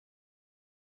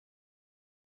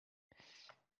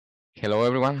Hello,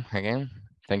 everyone, again.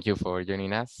 Thank you for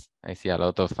joining us. I see a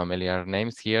lot of familiar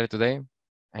names here today.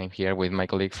 I'm here with my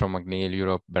colleague from Mcneel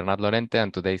Europe, Bernard Lorente,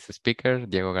 and today's speaker,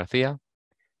 Diego Garcia.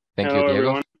 Thank you,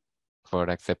 Diego, for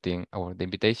accepting the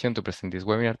invitation to present this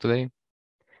webinar today.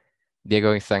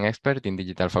 Diego is an expert in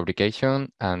digital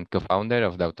fabrication and co-founder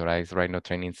of the Authorized Rhino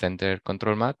Training Center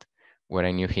Control Mat, where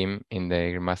I knew him in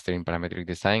the Master in Parametric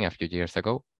Design a few years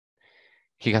ago.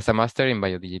 He has a Master in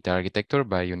Biodigital Architecture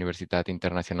by Universitat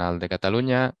Internacional de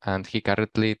Catalunya, and he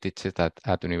currently teaches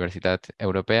at Universitat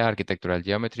Europea Architectural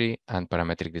Geometry and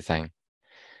Parametric Design.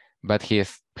 But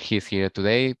he's here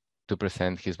today to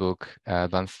present his book,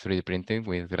 Advanced 3D Printing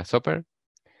with Grasshopper.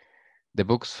 The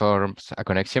book forms a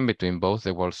connection between both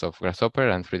the worlds of Grasshopper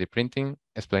and 3D printing,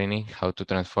 explaining how to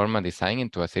transform a design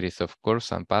into a series of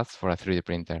curves and paths for a 3D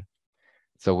printer.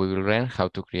 So we will learn how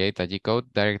to create a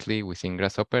G-code directly within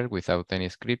Grasshopper without any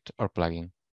script or plugin.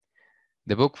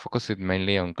 The book focuses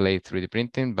mainly on clay 3D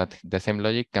printing, but the same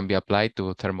logic can be applied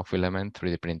to thermo-filament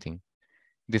 3D printing.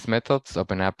 These methods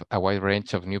open up a wide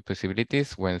range of new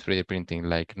possibilities when 3D printing,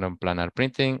 like non-planar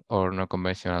printing or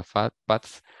non-conventional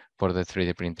paths for the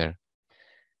 3D printer.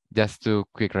 Just two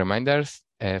quick reminders.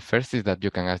 First is that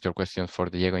you can ask your questions for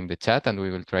Diego in the chat, and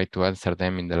we will try to answer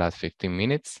them in the last 15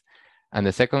 minutes. And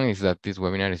the second is that this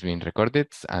webinar is being recorded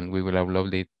and we will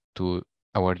upload it to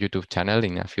our YouTube channel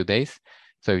in a few days.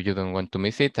 So if you don't want to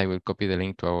miss it, I will copy the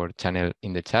link to our channel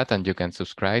in the chat and you can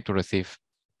subscribe to receive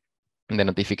the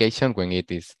notification when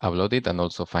it is uploaded and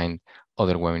also find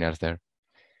other webinars there.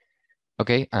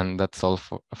 Okay, and that's all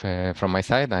from my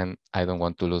side. And I don't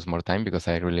want to lose more time because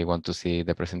I really want to see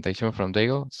the presentation from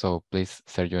Diego. So please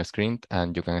share your screen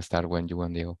and you can start when you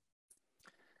want, Diego.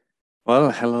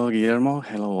 Well, hello, Guillermo.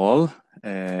 Hello, all.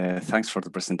 Thanks for the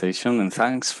presentation and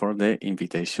thanks for the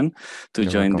invitation to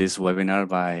join this webinar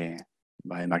by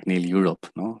Mcneel Europe.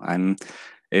 No,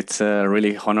 it's a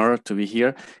really honor to be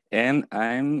here, and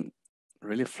I'm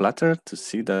really flattered to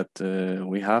see that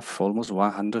we have almost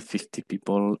 150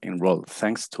 people enrolled.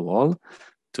 Thanks to all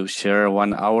to share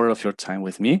 1 hour of your time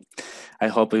with me. I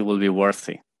hope it will be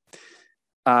worthy.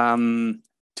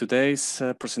 Today's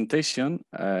presentation,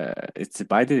 it's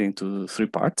divided into 3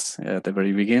 parts. At the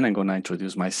very beginning, I'm going to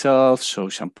introduce myself, show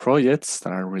some projects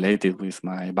that are related with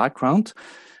my background.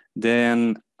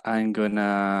 Then I'm going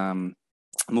to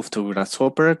move to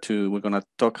Grasshopper. We're going to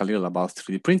talk a little about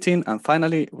 3D printing. And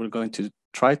finally, we're going to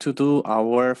try to do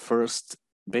our first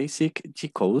basic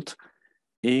G-code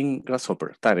in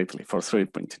Grasshopper directly for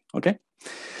 3D printing, okay?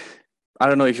 I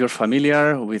don't know if you're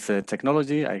familiar with the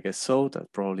technology. I guess so,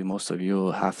 that probably most of you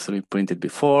have 3D printed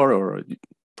before, or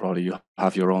probably you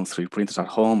have your own 3D printers at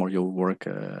home, or you work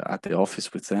at the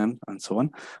office with them and so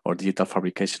on, or digital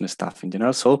fabrication stuff in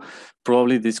general. So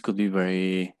probably this could be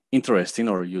very interesting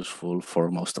or useful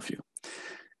for most of you.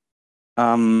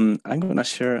 I'm going to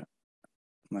share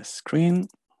my screen.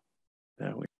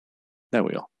 There we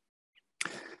go.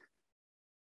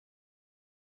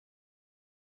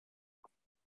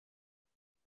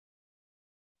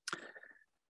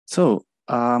 So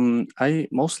I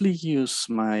mostly use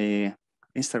my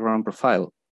Instagram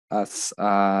profile as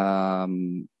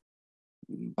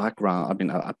background, I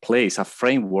mean, a place, a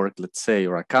framework, let's say,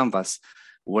 or a canvas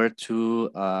where to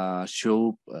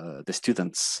show the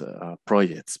students'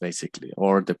 projects, basically,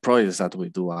 or the projects that we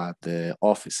do at the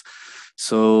office.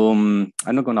 So I'm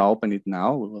not going to open it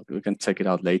now. We can check it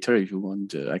out later if you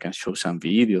want. I can show some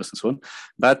videos and so on.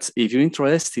 But if you're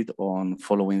interested on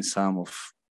following some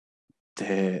of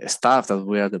the stuff that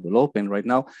we are developing right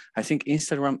now, I think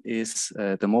Instagram is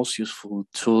the most useful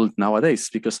tool nowadays,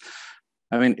 because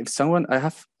I mean, if someone,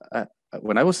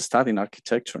 when I was studying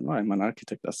architecture, no, I'm an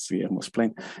architect, as Guillermo was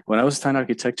playing. When I was studying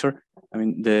architecture, I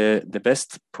mean, the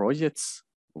best projects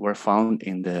were found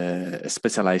in the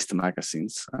specialized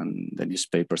magazines and the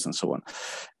newspapers and so on.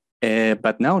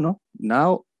 But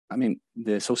now, I mean,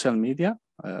 the social media,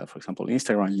 for example,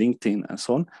 Instagram, LinkedIn, and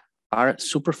so on, are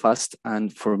super fast,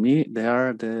 and for me they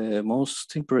are the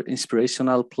most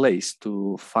inspirational place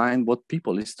to find what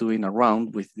people is doing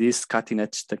around with these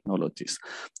cutting-edge technologies.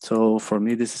 So for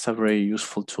me this is a very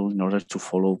useful tool in order to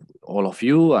follow all of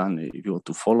you, and if you want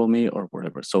to follow me or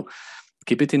whatever. So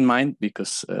keep it in mind,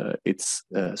 because it's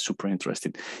super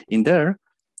interesting. In there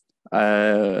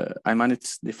I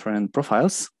manage different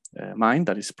profiles. Mine,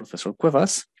 that is Professor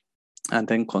Cuevas. And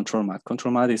then Control Mat.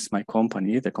 Control Mat is my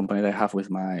company, the company that I have with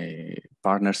my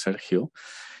partner, Sergio.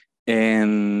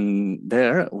 And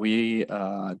there we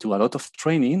do a lot of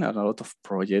training and a lot of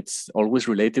projects, always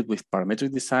related with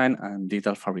parametric design and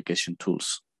digital fabrication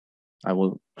tools. I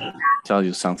will tell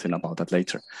you something about that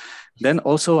later. Then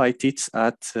also I teach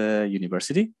at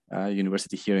university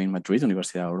here in Madrid,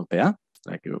 Universidad Europea,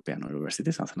 like European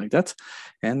University, something like that.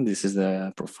 And this is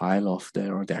the profile of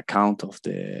the account of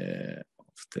the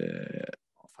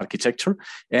architecture,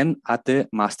 and at the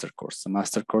master course. The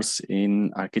master course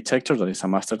in architecture, that is a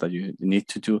master that you need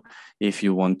to do if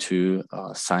you want to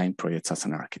sign projects as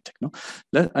an architect. No?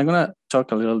 I'm gonna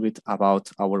talk a little bit about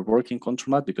our work in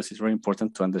Controlmat because it's very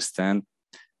important to understand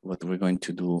what we're going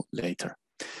to do later.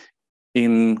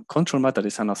 In Controlmat, that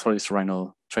is an Authorized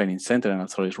Rhino training center and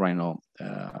Authorized Rhino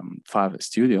Fab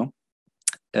studio,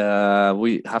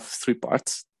 we have 3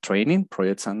 parts: training,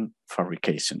 projects, and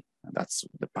fabrication. And that's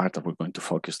the part that we're going to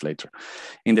focus later.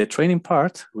 In the training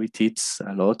part, we teach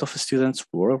a lot of students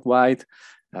worldwide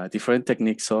different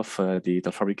techniques of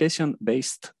digital fabrication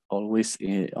based always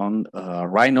on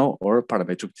Rhino or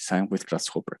parametric design with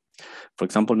Grasshopper. For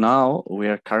example, now we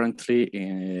are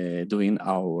currently doing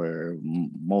our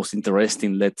most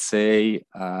interesting, let's say,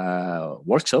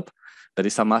 workshop. That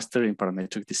is a master in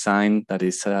parametric design. That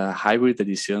is a hybrid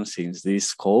edition since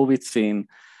this COVID thing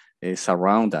is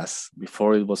around us.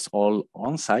 Before it was all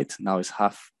on-site, now it's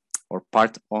half or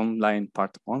part online,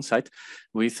 part on-site,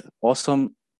 with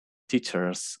awesome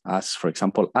teachers, as for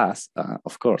example us,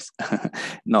 of course.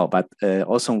 No, but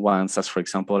awesome ones as, for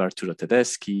example, Arturo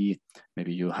Tedeschi.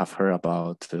 Maybe you have heard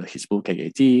about his book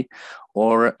AAT,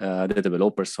 or the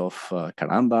developers of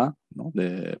Caramba,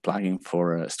 the plugin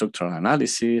for structural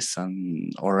analysis,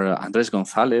 or Andres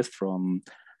Gonzalez from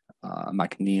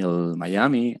Mcneel,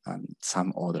 Miami, and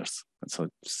some others. And so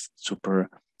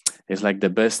it's like the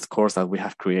best course that we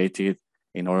have created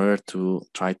in order to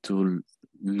try to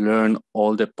learn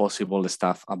all the possible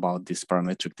stuff about this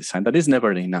parametric design. That is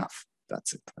never enough.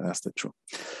 That's it. That's the truth.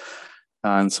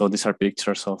 And so these are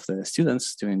pictures of the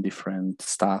students doing different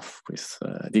stuff with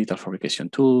digital fabrication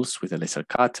tools, with a laser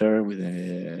cutter, with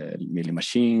a milling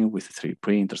machine, with 3D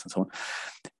printers, and so on.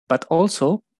 But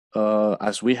also,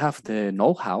 as we have the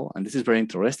know-how, and this is very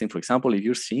interesting. For example, if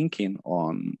you're thinking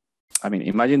on, I mean,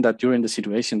 imagine that you're in the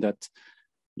situation that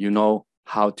you know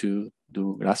how to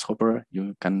do Grasshopper,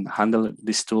 you can handle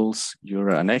these tools, you're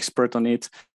an expert on it,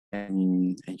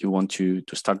 and you want to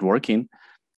start working.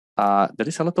 There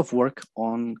is a lot of work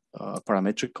on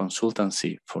parametric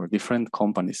consultancy for different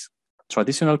companies.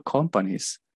 Traditional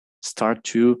companies start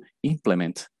to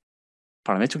implement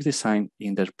parametric design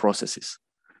in their processes.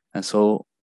 And so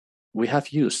we have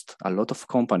used a lot of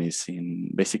companies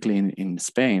basically in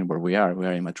Spain, where we are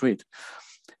in Madrid,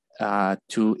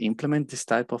 to implement this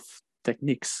type of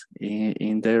techniques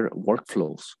in their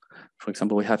workflows. For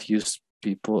example, we have used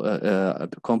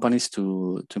companies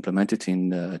to implement it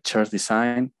in chair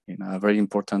design in a very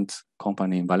important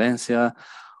company in Valencia,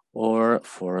 or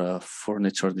for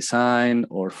furniture design,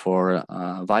 or for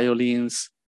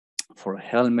violins, for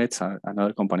helmets,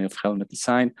 another company of helmet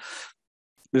design.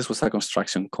 This was a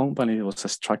construction company. It was a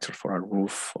structure for a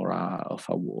roof or of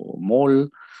a mall.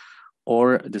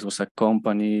 Or this was a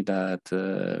company that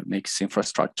makes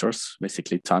infrastructures,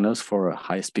 basically tunnels for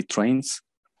high-speed trains,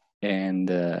 and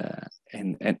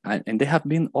they have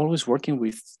been always working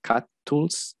with CAD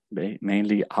tools,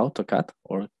 mainly AutoCAD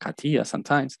or CATIA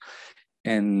sometimes.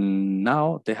 And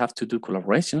now they have to do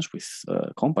collaborations with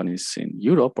companies in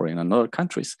Europe or in other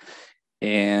countries.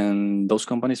 And those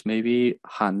companies maybe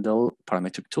handle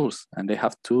parametric tools, and they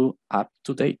have to up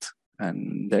to date.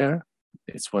 And there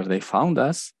it's where they found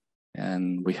us,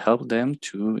 and we help them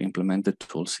to implement the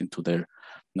tools into their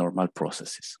normal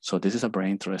processes. So this is a very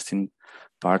interesting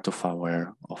part of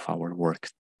our work.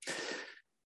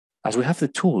 As we have the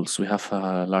tools, we have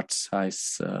a large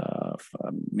size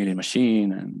milling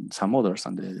machine and some others,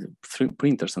 and the 3D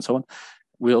printers and so on.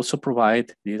 We also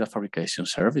provide data fabrication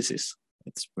services.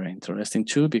 It's very interesting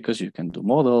too, because you can do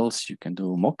models, you can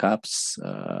do mock-ups,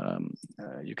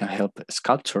 you can help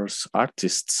sculptors,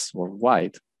 artists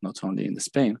worldwide, not only in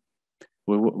Spain.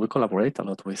 We collaborate a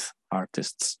lot with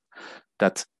artists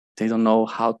that they don't know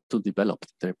how to develop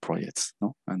their projects,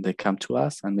 no? And they come to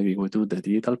us, and maybe we do the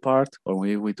digital part, or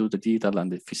we do the digital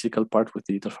and the physical part with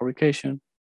digital fabrication,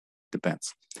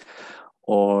 depends.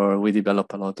 Or we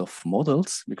develop a lot of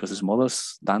models, because these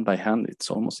models done by hand, it's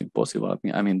almost impossible.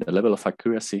 I mean, the level of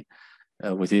accuracy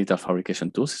with digital fabrication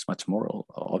tools is much more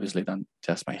obviously than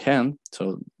just by hand.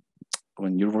 So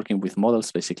when you're working with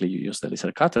models, basically you use the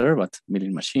laser cutter, but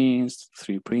milling machines,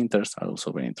 3D printers are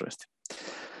also very interesting.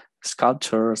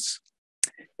 Sculptures,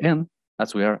 and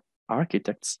as we are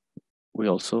architects, we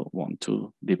also want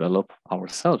to develop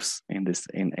ourselves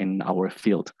in our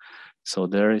field. So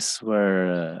there is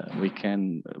where we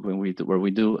can, where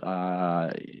we do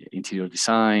interior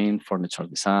design, furniture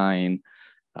design,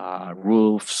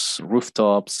 roofs,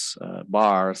 rooftops,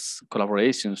 bars,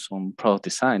 collaborations on product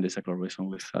design. There's a collaboration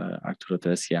with Arturo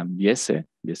Teresi and Biese.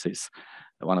 Biese is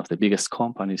one of the biggest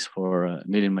companies for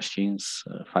milling machines,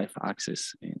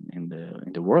 5-axis in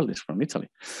the world. Is from Italy.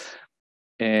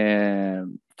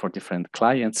 For different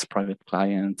clients, private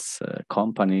clients,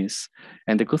 companies.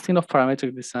 And the good thing of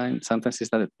parametric design sometimes is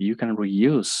that you can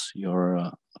reuse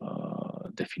your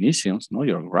definitions,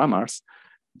 your grammars,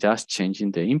 just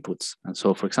changing the inputs. And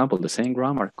so, for example, the same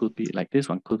grammar could be like this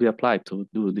one, could be applied to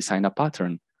design a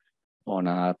pattern on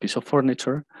a piece of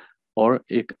furniture, or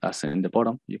it, as in the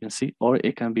bottom, you can see, or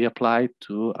it can be applied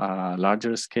to a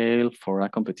larger scale for a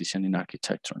competition in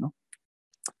architecture, no?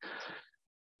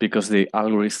 Because the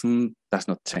algorithm does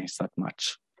not change that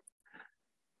much.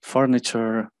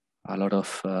 Furniture, a lot of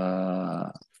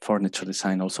furniture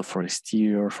design also for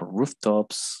exterior, for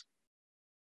rooftops.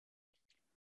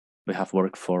 We have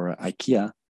worked for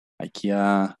IKEA.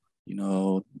 IKEA,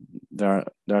 there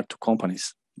are two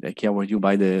companies. The IKEA where you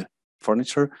buy the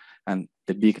furniture, and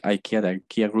the big IKEA, the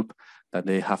IKEA group, that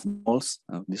they have malls.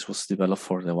 This was developed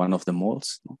for one of the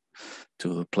malls,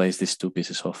 to place these two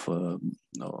pieces of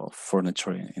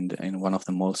furniture in one of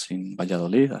the malls in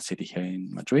Valladolid, a city here in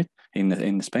Madrid,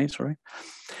 in Spain, sorry.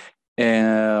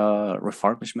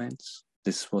 Refurbishments.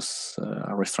 This was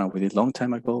a restaurant we did a long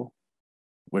time ago.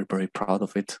 We're very proud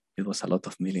of it. It was a lot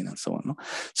of milling and so on. No?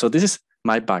 So this is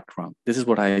my background. This is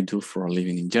what I do for a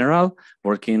living in general,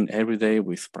 working every day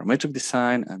with parametric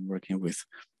design and working with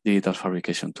digital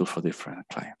fabrication tools for different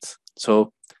clients.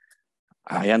 So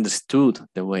I understood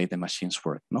the way the machines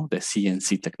work, the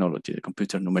CNC technology, the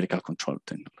computer numerical control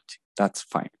technology. That's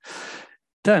fine.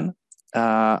 Then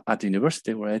at the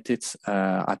university where I did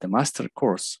at the master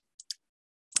course,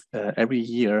 every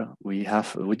year we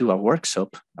do a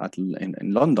workshop in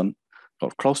London,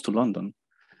 or close to London.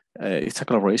 It's a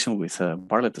collaboration with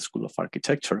Bartlett School of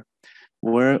Architecture,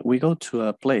 where we go to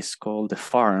a place called the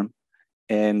farm,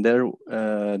 and there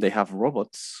they have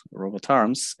robot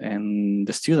arms, and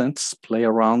the students play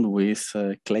around with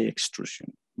clay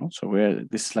extrusion. So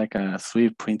this is like a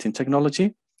 3D printing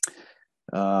technology,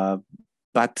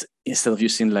 but instead of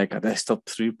using like a desktop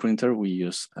 3D printer, we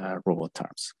use robot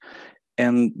arms.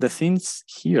 And the things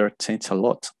here change a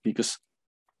lot, because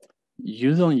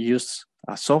you don't use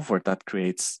a software that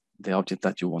creates the object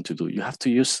that you want to do. You have to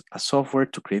use a software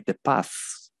to create the path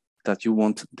that you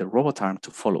want the robot arm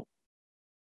to follow.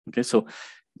 Okay, so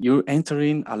you're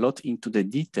entering a lot into the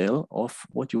detail of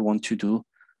what you want to do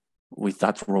with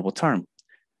that robot arm.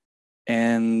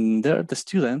 And there the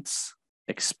students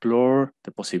explore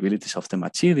the possibilities of the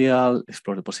material,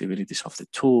 explore the possibilities of the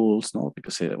tools,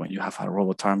 because when you have a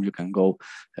robot arm, you can go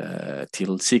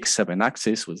till 6-7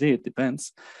 axes with it,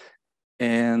 depends.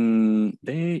 And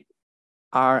they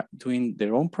are doing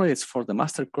their own projects for the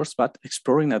master course, but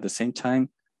exploring at the same time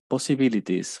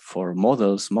possibilities for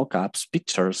models, mock-ups,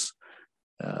 pictures,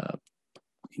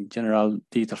 in general,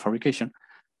 digital fabrication,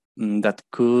 that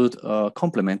could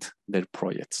complement their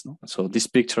projects. So this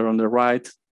picture on the right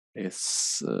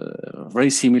is very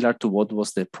similar to what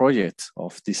was the project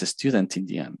of this student in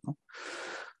the end.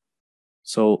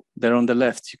 So there on the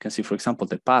left, you can see, for example,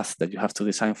 the path that you have to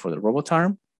design for the robot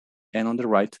arm, and on the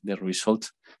right, the result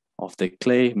of the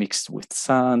clay mixed with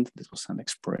sand. This was an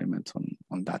experiment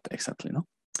on that exactly.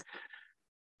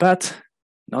 But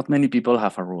not many people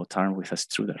have a robot arm with a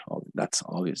extruder. That's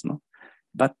obvious,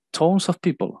 But tons of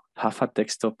people have a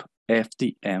desktop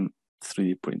FDM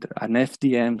 3D printer. An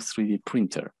FDM 3D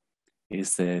printer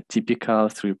is the typical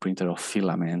 3D printer of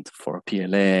filament for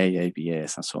PLA,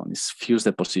 ABS, and so on. It's fused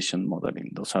deposition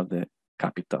modeling. Those are the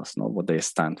capitals, what they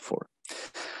stand for.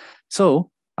 So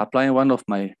applying one of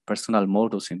my personal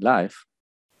mottos in life.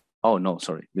 Oh no,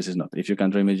 sorry, this is not. If you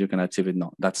can dream it, you can achieve it.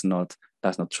 No, that's not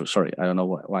true. Sorry, I don't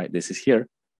know why this is here.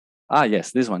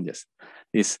 Yes, this one, yes.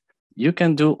 Is you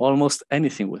can do almost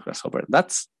anything with Grasshopper.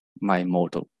 That's my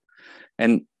motto.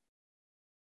 And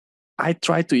I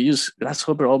try to use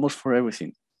Grasshopper almost for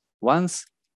everything. Once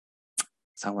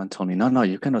someone told me, no,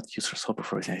 you cannot use Grasshopper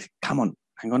for everything. I said, come on,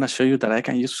 I'm going to show you that I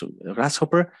can use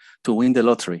Grasshopper to win the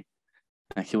lottery.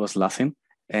 And he was laughing.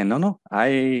 And no,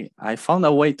 I found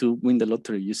a way to win the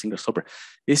lottery using Grasshopper.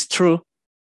 It's true,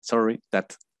 sorry,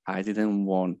 that I didn't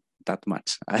win that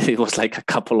much. It was like a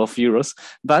couple of euros,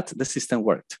 but the system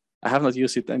worked. I have not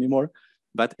used it anymore,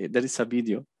 but there is a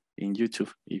video in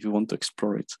YouTube if you want to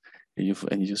explore it.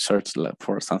 And you search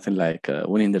for something like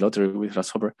winning the lottery with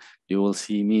Grasshopper, you will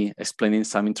see me explaining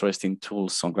some interesting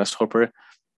tools on Grasshopper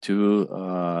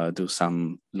to do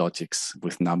some logics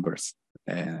with numbers.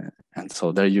 And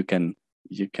so there you can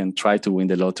try to win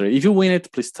the lottery. If you win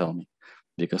it, please tell me,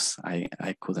 because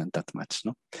I couldn't that much,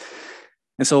 no?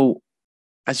 And so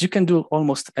as you can do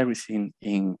almost everything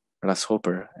in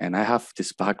Grasshopper, and I have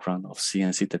this background of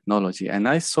CNC technology, and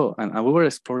we were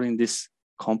exploring these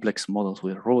complex models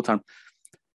with robot arm,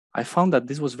 I found that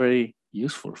this was very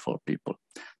useful for people.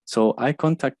 So I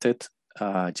contacted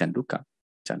Gianluca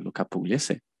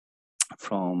Pugliese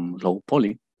from Low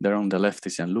Poly. There on the left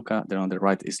is Gianluca, there on the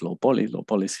right is Low Poly. Low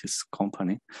Poly is his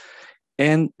company.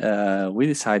 And we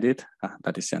decided,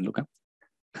 that is Gianluca,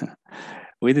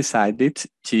 we decided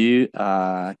to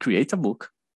create a book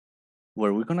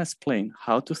where we're gonna explain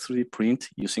how to 3D print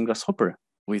using Grasshopper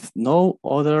with no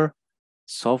other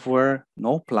software,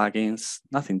 no plugins,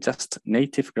 nothing, just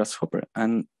native Grasshopper.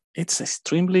 And it's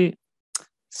extremely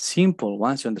simple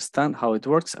once you understand how it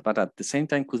works, but at the same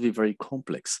time could be very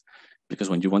complex, because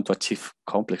when you want to achieve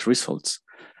complex results,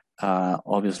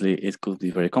 obviously it could be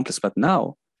very complex. But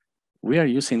now we are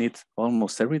using it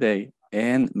almost every day,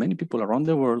 and many people around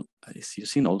the world is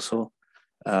using also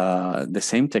the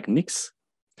same techniques.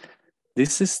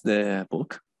 This is the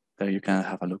book. There you can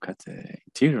have a look at the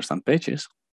interiors and pages,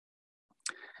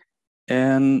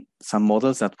 and some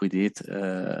models that we did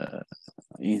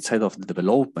inside of the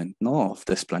development, of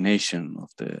the explanation of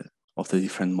the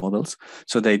different models.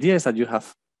 So the idea is that you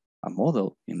have a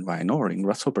model in Rhino or in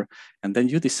Grasshopper, and then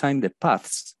you design the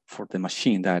paths for the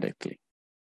machine directly.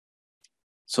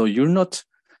 So you're not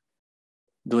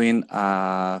doing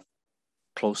a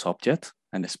closed object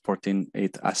and exporting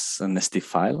it as an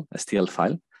STL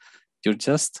file. You're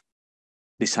just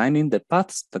designing the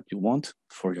paths that you want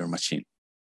for your machine.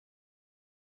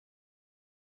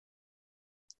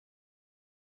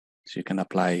 So you can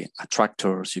apply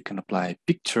attractors, you can apply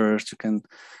pictures, you can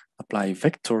apply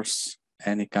vectors,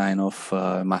 any kind of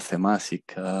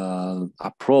mathematical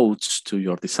approach to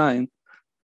your design,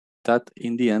 that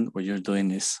in the end, what you're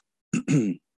doing is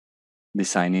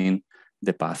designing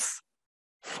the path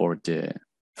for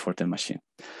the machine.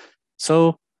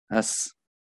 So as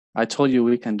I told you,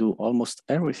 we can do almost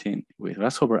everything with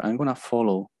Grasshopper. I'm gonna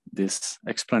follow this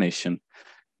explanation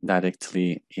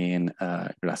directly in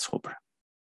Grasshopper.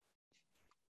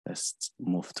 Let's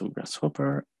move to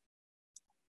Grasshopper.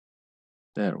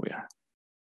 There we are.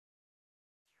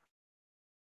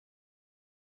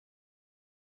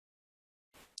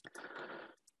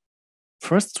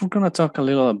 First, we're going to talk a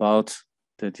little about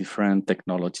the different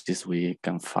technologies we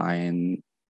can find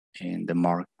in the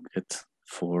market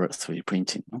for 3D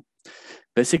printing.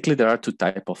 Basically, there are two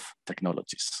types of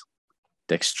technologies: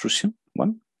 the extrusion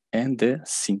one and the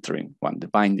sintering one, the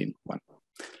binding one.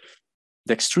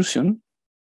 The extrusion,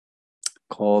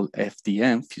 called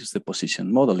FDM, fused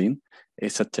deposition modeling,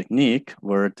 is a technique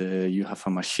where you have a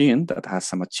machine that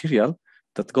has a material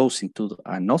that goes into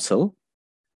a nozzle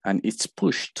and it's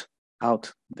pushed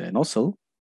out the nozzle,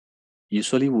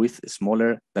 usually with a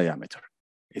smaller diameter.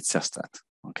 It's just that,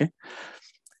 okay?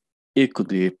 It could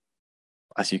be,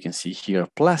 as you can see here,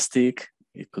 plastic,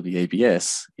 it could be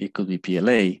ABS, it could be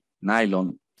PLA,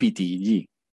 nylon, PETG.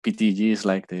 PETG is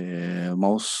like the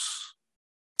most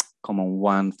common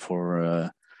one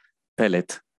for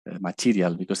pellet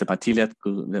material, because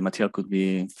the material could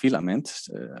be filament,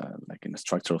 like in the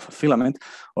structure of a filament,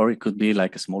 or it could be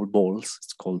like a small balls.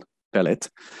 It's called pellet,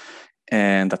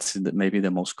 and that's maybe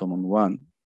the most common one.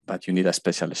 But you need a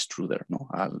special extruder, no?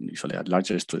 Usually a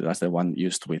larger extruder. That's the one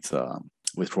used with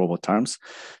robot arms.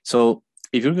 So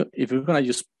if you're gonna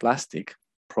use plastic,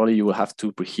 probably you will have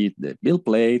to preheat the build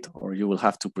plate, or you will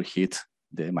have to preheat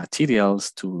the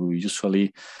materials to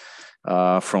usually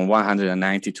from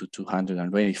 190 to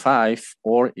 225,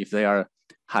 or if they are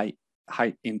high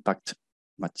impact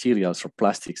materials or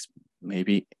plastics,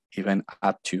 maybe even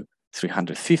up to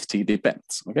 350,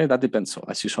 depends. Okay, that depends, so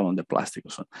as usual on the plastic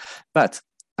also. But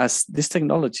as this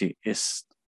technology is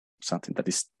something that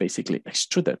is basically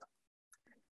extruded,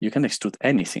 you can extrude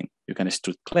anything. You can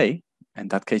extrude clay. In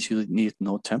that case, you need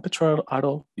no temperature at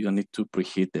all. You don't need to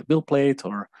preheat the build plate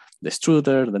or the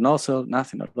extruder, the nozzle,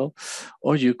 nothing at all.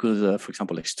 Or you could, for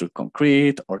example, extrude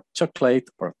concrete or chocolate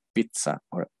or pizza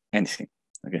or anything,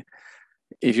 okay?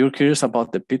 If you're curious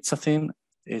about the pizza thing,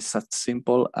 it's as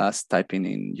simple as typing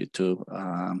in YouTube,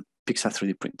 pizza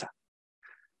 3D printer.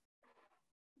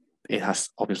 It has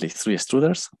obviously 3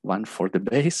 extruders, one for the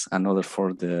base, another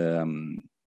for the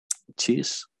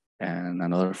cheese, and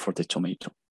another for the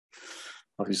tomato.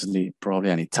 Obviously, probably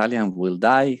an Italian will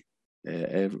die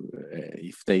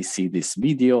if they see this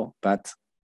video, but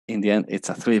in the end, it's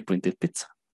a 3D printed pizza.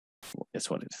 That's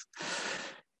what it is.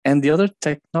 And the other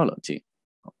technology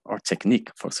or technique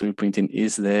for 3D printing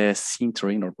is the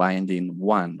sintering or binding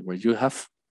one, where you have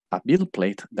a build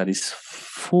plate that is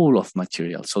full of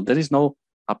material. So there is no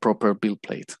a proper build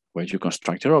plate where you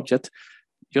construct your object.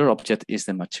 Your object is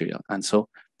the material. And so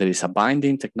there is a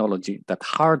binding technology that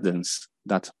hardens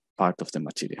that part of the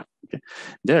material. Okay?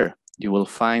 There you will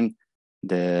find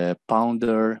the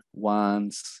pounder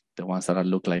ones, the ones that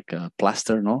look like a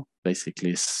plaster, no?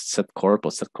 Basically Setcorp,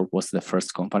 or Setcorp was the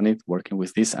first company working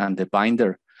with this, and the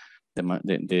binder,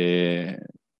 the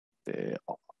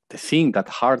thing that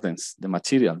hardens the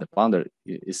material, the pounder,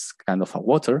 is kind of a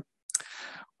water.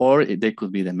 Or they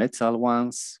could be the metal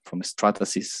ones from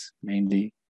Stratasys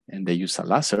mainly, and they use a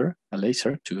laser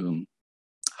to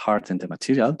harden the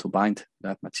material, to bind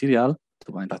that material,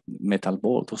 to bind that metal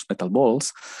ball, those metal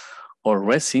balls, or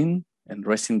resin. And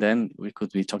resin, then we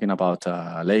could be talking about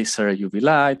a laser UV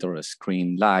light or a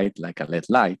screen light, like a LED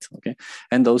light, okay?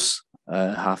 And those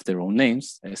have their own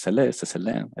names: SLS,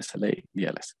 SLM, SLA,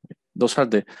 DLS. Okay? Those are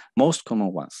the most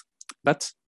common ones.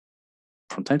 But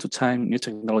from time to time, new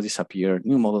technologies appear,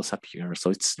 new models appear. So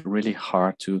it's really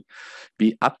hard to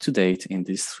be up to date in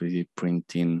this 3D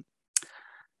printing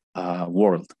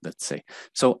world, let's say.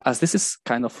 So as this is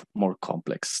kind of more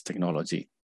complex technology,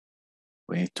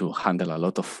 we need to handle a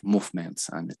lot of movements,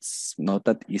 and it's not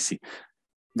that easy.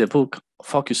 The book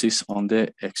focuses on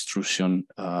the extrusion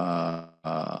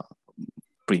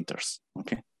printers,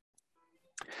 okay?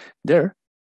 There,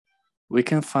 we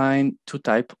can find two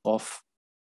types of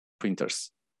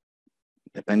printers,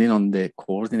 depending on the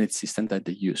coordinate system that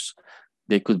they use.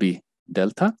 They could be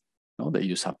delta, no? They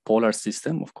use a polar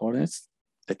system of coordinates.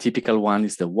 The typical one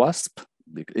is the WASP.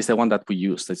 It's the one that we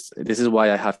use. This is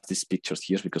why I have these pictures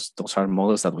here, because those are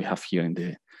models that we have here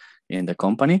in the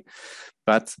company.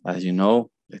 But as you know,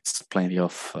 it's plenty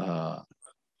of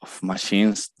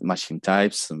machines, machine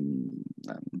types, and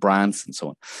brands, and so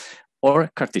on. Or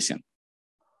Cartesian.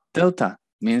 Delta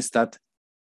means that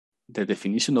the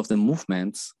definition of the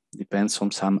movements depends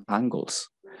on some angles.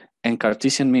 And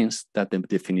Cartesian means that the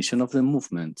definition of the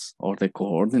movements or the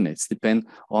coordinates depend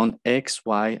on X,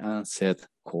 Y, and Z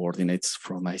coordinates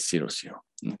from I0, 0,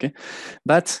 okay?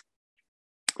 But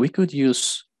we could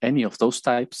use any of those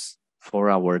types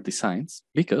for our designs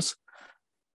because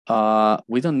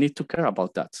we don't need to care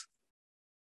about that.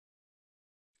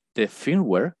 The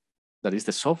firmware, that is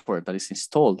the software that is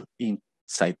installed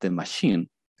inside the machine,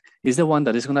 is the one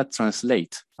that is gonna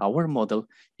translate our model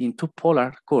into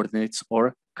polar coordinates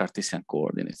or Cartesian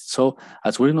coordinates. So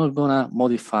as we're not gonna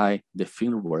modify the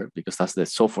firmware, because that's the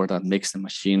software that makes the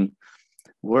machine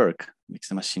work, makes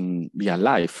the machine be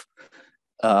alive,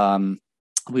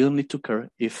 we don't need to care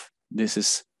if this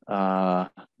is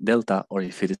delta or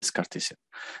if it is Cartesian.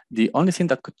 The only thing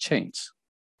that could change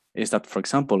is that, for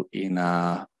example, in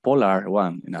a polar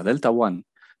one, in a delta one,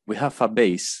 we have a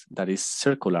base that is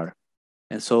circular.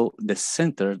 And so the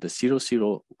center, the 0,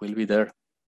 0, will be there.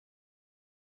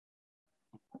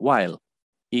 While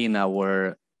in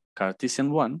our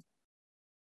Cartesian one,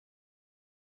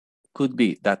 could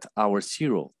be that our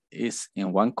 0 is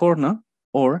in one corner,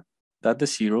 or that the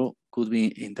 0 could be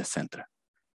in the center.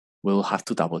 We'll have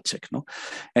to double check, no?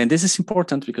 And this is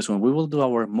important because when we will do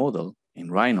our model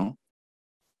in Rhino,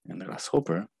 in the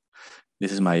Grasshopper,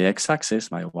 this is my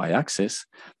x-axis, my y-axis,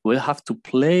 we'll have to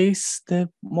place the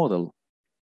model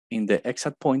in the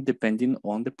exact point depending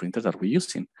on the printer that we're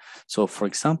using. So for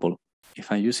example,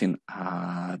 if I'm using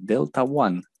a Delta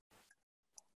 1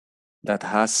 that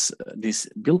has this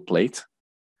build plate,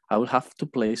 I will have to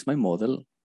place my model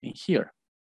in here.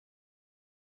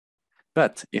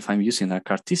 But if I'm using a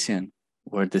Cartesian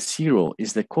where the 0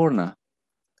 is the corner,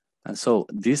 and so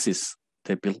this is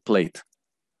the build plate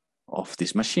of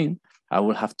this machine, I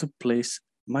will have to place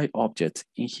my object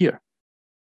in here.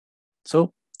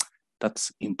 So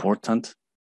that's important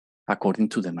according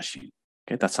to the machine.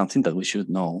 Okay, that's something that we should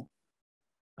know,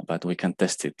 but we can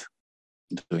test it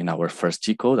doing our first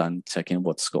G code and checking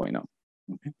what's going on.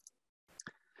 Okay.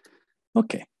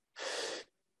 Okay.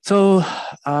 So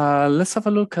let's have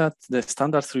a look at the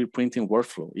standard 3D printing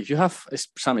workflow. If you have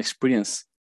some experience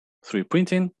 3D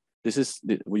printing,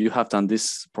 you have done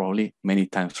this probably many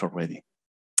times already.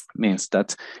 Means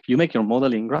that you make your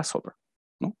model in Grasshopper,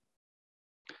 no?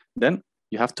 Then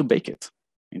you have to bake it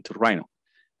into Rhino.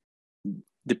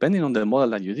 Depending on the model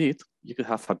that you did, you could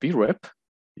have a B-rep.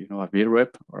 You know, a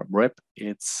B-rep or a rep,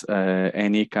 it's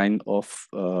any kind of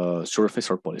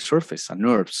surface or polysurface, a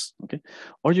NURBS, okay?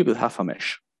 Or you could have a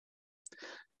mesh.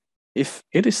 If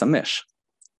it is a mesh,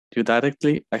 you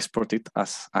directly export it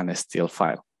as an STL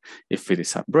file. If it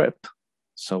is a rep,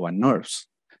 so a NURBS,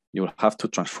 you will have to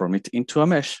transform it into a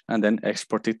mesh and then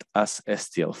export it as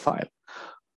STL file.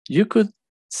 you could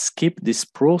skip this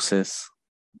process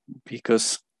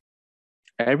because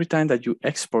every time that you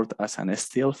export as an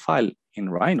STL file in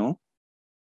Rhino,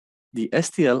 the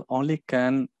STL only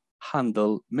can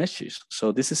handle meshes.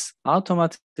 So this is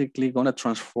automatically going to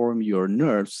transform your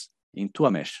nerves into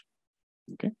a mesh.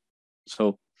 Okay,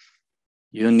 so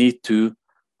you need to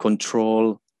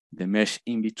control the mesh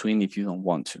in between if you don't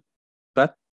want to.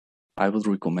 But I would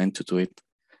recommend to do it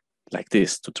like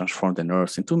this, to transform the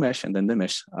nerves into mesh and then the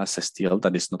mesh as STL.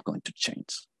 That is not going to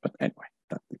change. But anyway,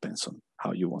 that depends on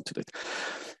how you want to do it.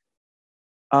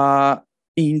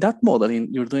 In that modeling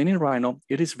you're doing in Rhino,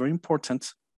 it is very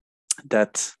important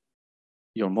that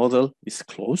your model is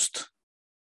closed.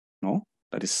 No,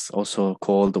 that is also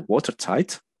called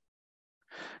watertight.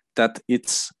 That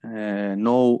it's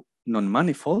no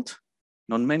non-manifold.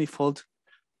 Non-manifold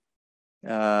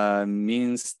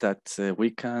means that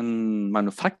we can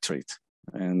manufacture it.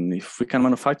 And if we can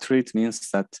manufacture it, means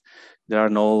that there are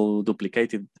no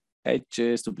duplicated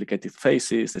edges, duplicated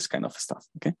faces, this kind of stuff,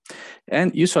 okay?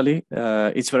 And usually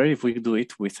it's better if we do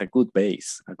it with a good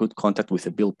base, a good contact with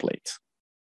a build plate.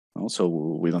 Also,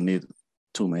 we don't need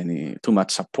too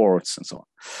much supports and so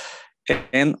on.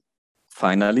 And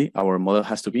finally, our model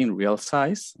has to be in real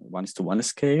size, 1:1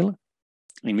 scale,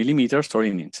 in millimeters or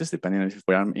in inches, depending on if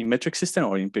we are in metric system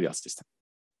or imperial system.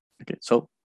 Okay, so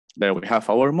there we have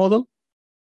our model,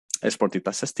 export it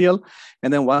as STL,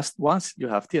 and then once you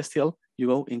have the STL, you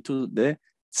go into the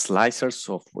slicer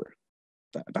software.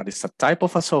 That is a type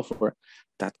of a software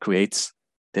that creates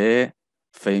the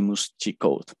famous G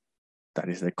code. That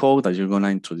is the code that you're going to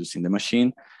introduce in the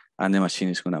machine, and the machine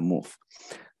is going to move.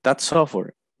 That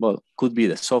software, well, could be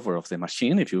the software of the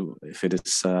machine. If it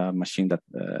is a machine that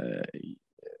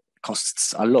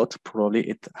costs a lot, probably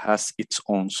it has its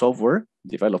own software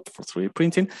developed for 3D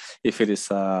printing. If it is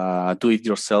a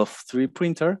do-it-yourself 3D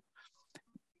printer,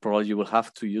 probably you will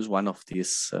have to use one of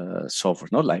these software,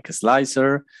 not like a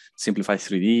Slicer, Simplify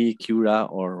 3D, Cura,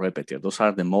 or Repetier. Those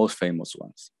are the most famous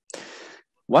ones.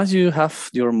 Once you have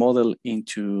your model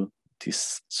into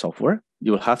this software,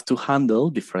 you will have to handle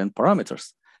different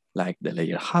parameters, like the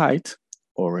layer height,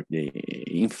 or the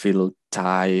infill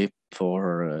type,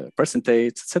 or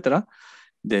percentage, etc.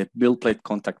 The build plate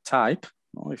contact type,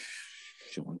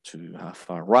 if you want to have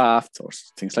a raft or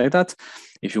things like that,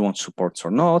 if you want supports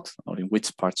or not, or in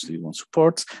which parts do you want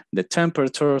supports, the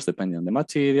temperatures, depending on the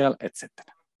material, etc.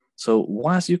 So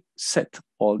once you set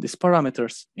all these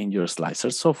parameters in your slicer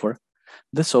software,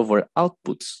 the software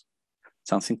outputs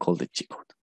something called the G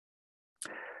code.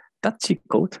 That G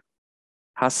code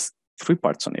has 3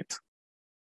 parts on it.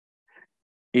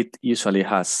 It usually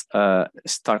has a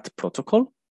start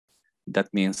protocol.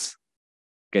 That means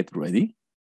get ready.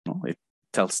 It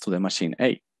tells to the machine,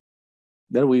 hey,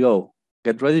 there we go.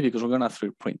 Get ready because we're going to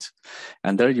 3D print.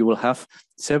 And there you will have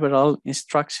several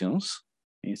instructions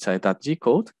inside that G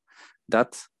code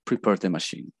that prepare the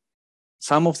machine.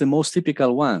 Some of the most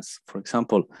typical ones, for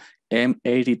example,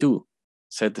 M82,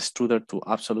 set the extruder to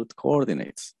absolute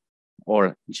coordinates,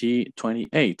 or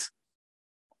G28,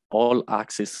 all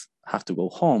axes have to go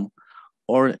home,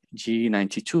 or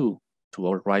G92 to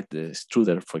overwrite the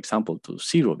extruder, for example, to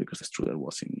 0 because the extruder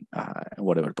was in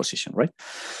whatever position, right?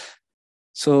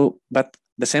 So, but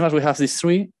the same as we have these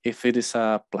 3, if it is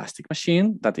a plastic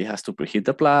machine that it has to preheat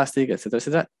the plastic,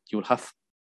 etc., you will have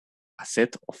a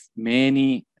set of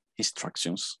many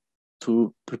instructions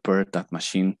to prepare that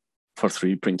machine for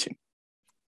 3D printing.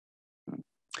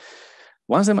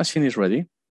 Once the machine is ready,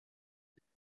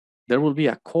 there will be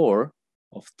a core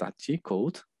of that G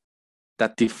code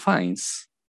that defines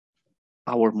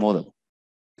our model.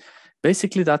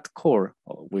 Basically, that core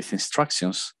with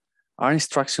instructions are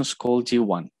instructions called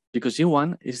G1, because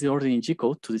G1 is the order in G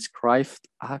code to describe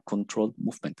a controlled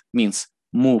movement. Means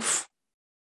move.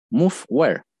 Move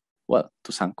where? Well,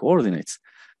 to some coordinates.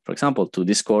 For example, to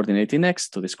this coordinate in X,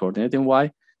 to this coordinate in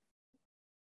Y.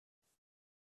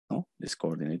 No, this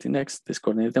coordinate in X, this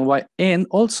coordinate in Y. And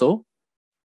also,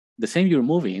 the same you're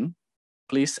moving,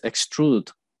 please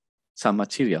extrude some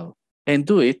material and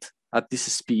do it at this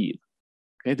speed.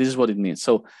 Okay, this is what it means.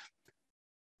 So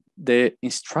the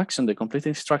instruction, the complete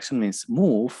instruction means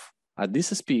move at this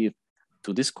speed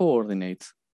to this coordinate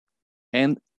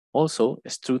and also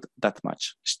extrude that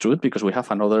much. Extrude because we have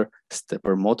another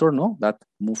stepper motor, no, that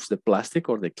moves the plastic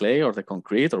or the clay or the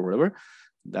concrete or whatever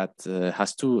that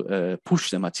has to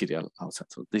push the material outside.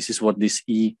 So this is what this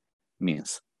E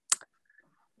means.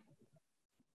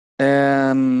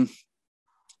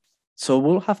 So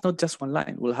we'll have not just one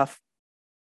line, we'll have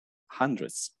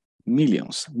hundreds,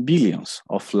 millions, billions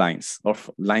of lines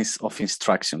of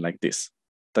instruction like this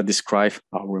that describe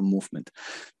our movement.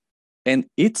 And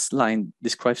each line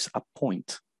describes a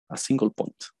point, a single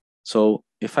point. So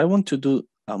if I want to do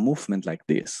a movement like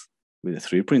this with a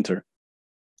 3D printer,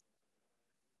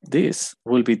 this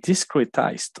will be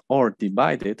discretized or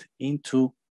divided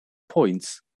into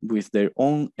points with their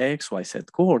own X, Y, Z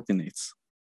coordinates,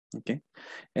 okay?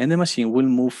 And the machine will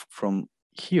move from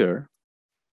here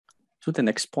to the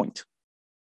next point,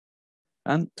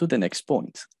 and to the next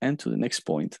point, and to the next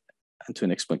point, and to the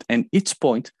next point. And each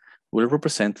point will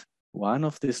represent one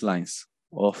of these lines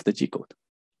of the G code.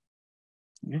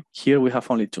 Okay? Here we have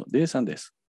only two, this and this,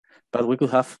 but we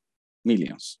could have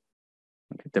millions,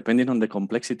 okay, depending on the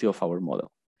complexity of our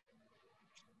model.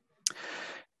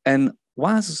 And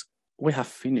once we have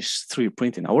finished 3D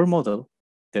printing our model,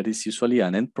 there is usually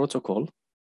an end protocol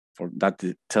for that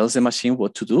tells the machine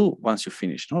what to do once you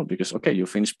finish, no? Because, okay, you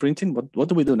finish printing, what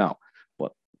do we do now?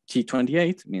 Well,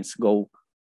 T28 means go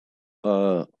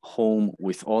home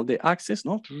with all the axes,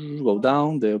 no? Go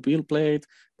down the build plate,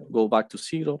 go back to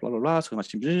 0, blah, blah, blah. So the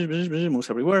machine moves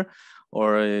everywhere.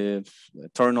 Or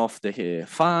turn off the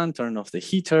fan, turn off the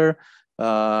heater,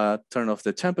 turn off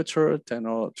the temperature, turn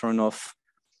off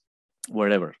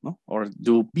wherever, no? Or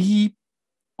do beep.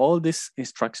 All these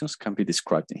instructions can be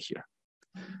described in here.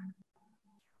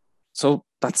 So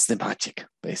that's the magic,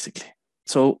 basically.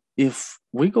 So if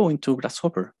we go into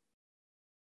Grasshopper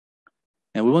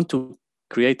and we want to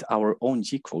create our own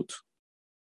G code,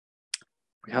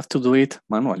 we have to do it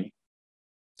manually.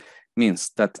 Means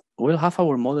that we'll have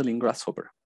our model in Grasshopper.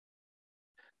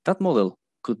 That model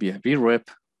could be a VREP,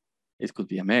 it could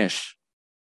be a mesh,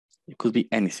 it could be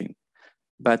anything.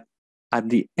 But at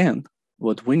the end,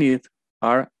 what we need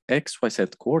are X, Y, Z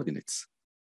coordinates.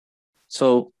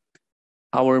 So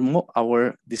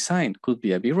our design could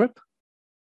be a VREP,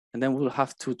 and then we'll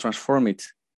have to transform it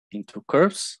into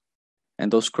curves, and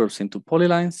those curves into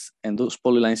polylines, and those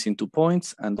polylines into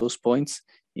points, and those points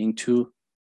into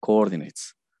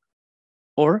coordinates.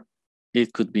 Or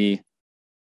it could be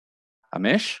a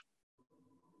mesh,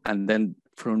 and then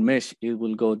from mesh, it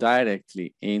will go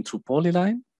directly into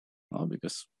polyline, no,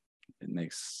 because it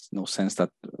makes no sense that,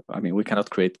 I mean, we cannot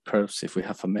create curves if we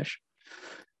have a mesh.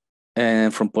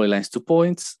 And from polylines to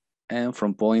points, and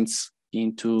from points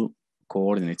into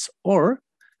coordinates. Or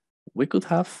we could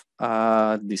have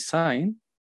a design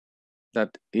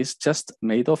that is just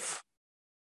made of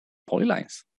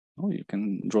polylines. You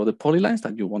can draw the polylines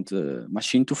that you want the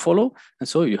machine to follow. And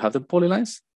so you have the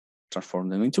polylines, transform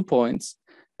them into points,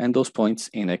 and those points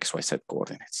in X, Y, Z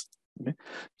coordinates. Okay?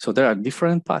 So there are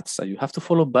different paths that you have to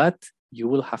follow, but you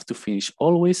will have to finish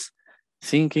always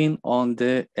thinking on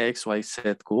the X, Y, Z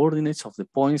coordinates of the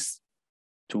points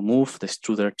to move the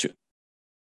extruder to.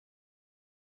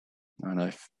 I don't know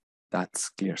if that's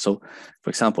clear. So, for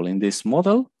example, in this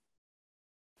model,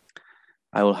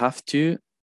 I will have to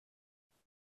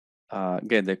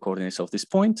get the coordinates of this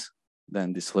point,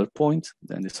 then this other point,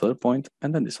 then this other point,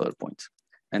 and then this other point.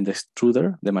 And the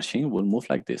extruder, the machine, will move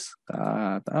like this.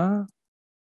 Da, da,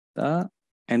 da.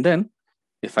 And then,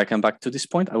 if I come back to this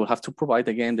point, I will have to provide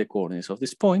again the coordinates of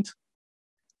this point.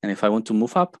 And if I want to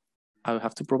move up, I will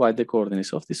have to provide the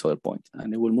coordinates of this other point.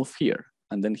 And it will move here,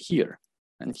 and then here,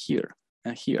 and here,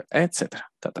 and here, etc.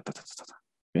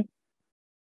 Okay?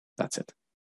 That's it.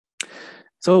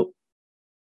 So,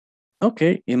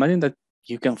 okay, imagine that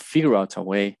you can figure out a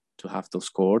way to have those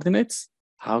coordinates.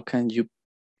 How can you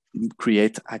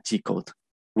create a G code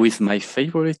with my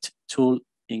favorite tool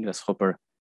in Grasshopper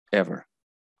ever?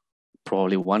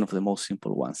 Probably one of the most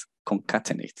simple ones,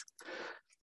 concatenate.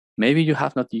 Maybe you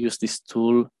have not used this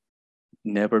tool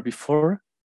never before.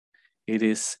 It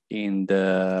is in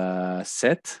the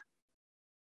set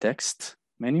text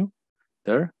menu.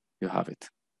 There you have it.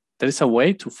 There is a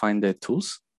way to find the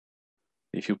tools.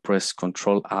 If you press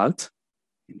Control-Alt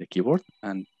in the keyboard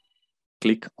and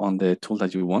click on the tool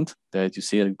that you want, there you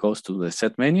see it goes to the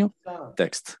set menu,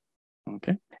 text,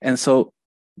 okay? And so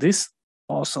this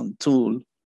awesome tool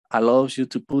allows you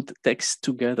to put text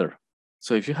together.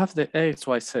 So if you have the X,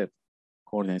 Y, Z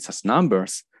coordinates as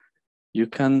numbers, you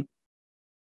can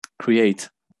create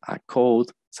a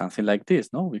code, something like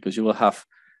this, no? Because you will have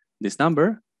this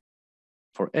number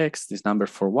for X, this number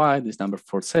for Y, this number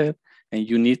for Z, and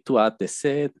you need to add the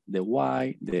Z, the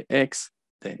Y, the X,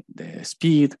 the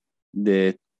speed,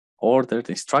 the order,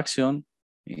 the instruction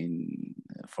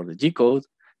for the G code,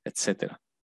 etc.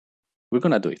 We're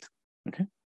gonna do it, okay?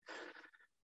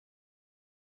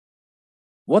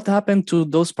 What happened to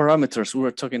those parameters we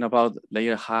were talking about,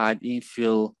 layer height,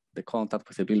 infill, the contact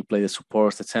with the build plate, the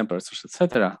supports, the temperatures,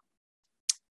 etc.?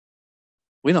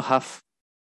 We don't have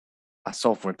a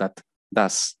software that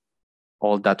does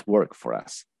all that work for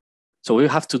us. So we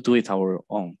have to do it our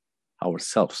own.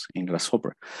 ourselves in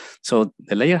Grasshopper. So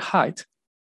the layer height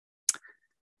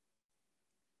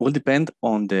will depend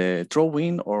on the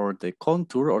drawing or the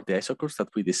contour or the isocurves that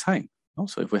we design.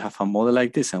 So if we have a model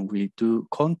like this and we do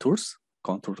contours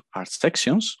are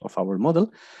sections of our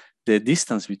model, the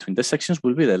distance between the sections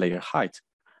will be the layer height.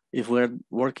 If we're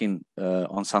working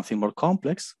on something more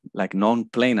complex, like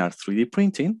non-planar 3D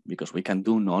printing, because we can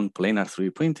do non-planar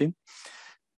 3D printing,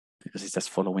 because it's just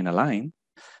following a line,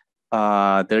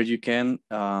 there you can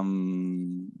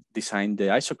design the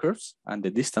isocurves, and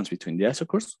the distance between the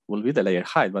isocurves will be the layer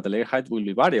height, but the layer height will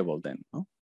be variable then. No?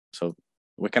 So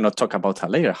we cannot talk about a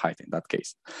layer height in that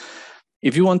case.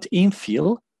 If you want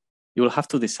infill, you will have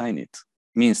to design it.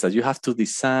 Means that you have to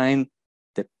design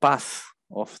the path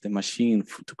of the machine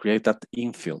to create that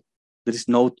infill. There is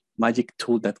no magic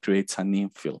tool that creates an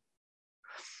infill.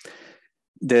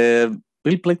 The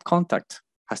build plate contact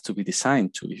has to be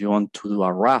designed to, if you want to do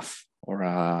a rough or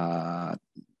a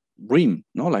rim,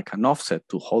 like an offset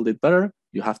to hold it better,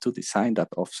 you have to design that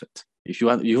offset. If you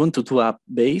want to do a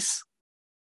base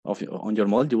on your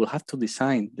model, you will have to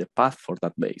design the path for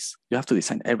that base. You have to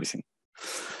design everything.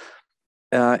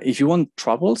 If you want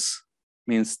troubles,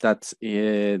 means that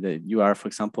you are, for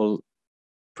example,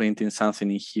 printing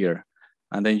something in here,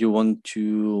 and then you want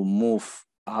to move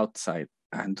outside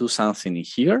and do something in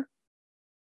here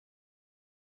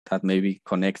that maybe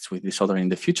connects with this other in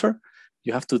the future,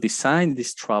 you have to design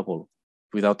this trouble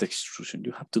without extrusion.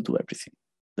 You have to do everything.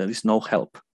 There is no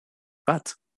help.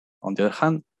 But on the other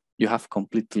hand, you have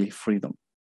completely freedom.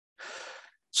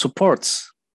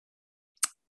 Supports,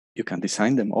 you can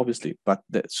design them, obviously, but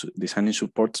the designing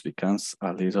supports becomes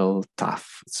a little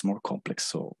tough. It's more complex,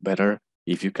 so better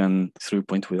if you can 3D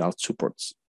print without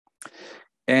supports.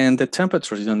 And the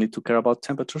temperatures, you don't need to care about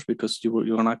temperatures because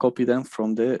you're gonna copy them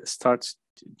from the start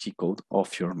G-code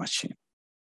of your machine.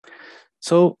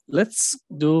 So let's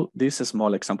do this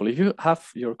small example. If you have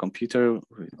your computer,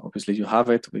 obviously you have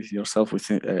it with yourself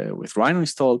with Rhino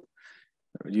installed,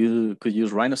 you could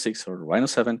use Rhino 6 or Rhino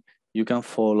 7, you can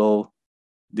follow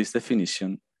this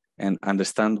definition and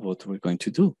understand what we're going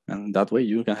to do. And that way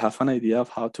you can have an idea of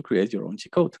how to create your own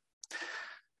G-code.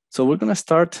 So we're gonna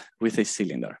start with a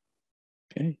cylinder.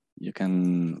 Okay, you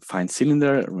can find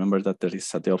cylinder. Remember that there is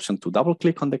the option to double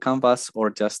click on the canvas or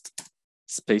just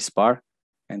space bar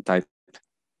and type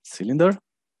cylinder.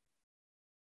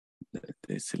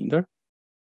 The cylinder.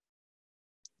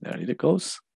 There it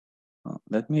goes.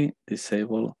 Let me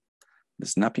disable the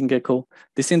snapping gecko.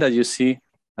 This thing that you see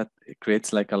that it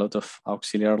creates like a lot of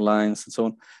auxiliary lines and so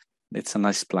on. It's a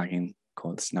nice plugin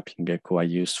called Snapping Gecko I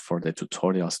use for the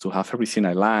tutorials to have everything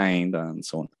aligned and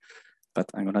so on. But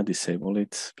I'm gonna disable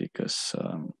it because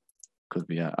it could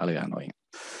be a little annoying.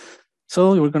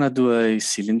 So we're gonna do a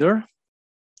cylinder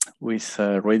with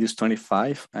radius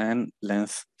 25 and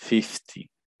length 50.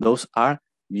 Those are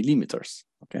millimeters,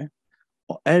 okay?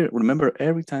 Remember,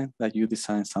 every time that you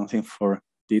design something for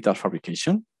digital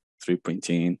fabrication, 3D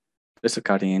printing, laser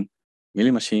cutting,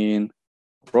 milling machine,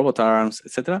 robot arms,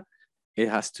 etc., it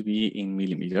has to be in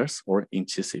millimeters or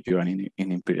inches if you're in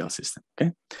an imperial system,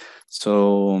 okay?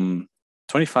 So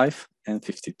 25 and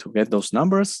 50. To get those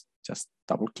numbers, just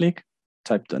double click,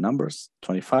 type the numbers,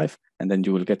 25, and then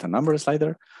you will get a number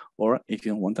slider. Or if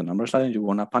you don't want a number slider, you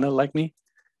want a panel like me,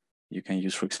 you can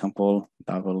use, for example, /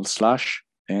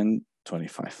 and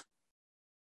 25.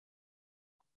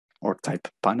 Or type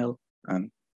panel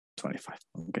and 25,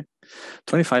 okay?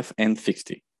 25 and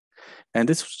 50. And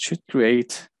this should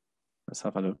create, let's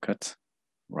have a look at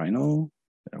Rhino.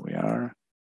 There we are.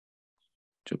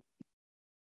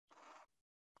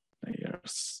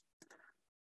 Layers.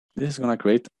 This is going to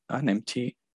create an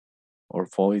empty or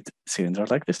void cylinder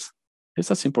like this. It's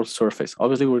a simple surface.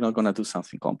 Obviously, we're not going to do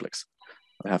something complex.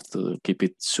 We have to keep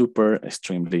it super,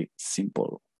 extremely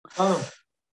simple. Hello.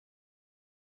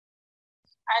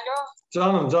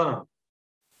 John.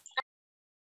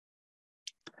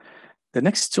 The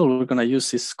next tool we're going to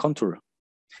use is Contour.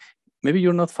 Maybe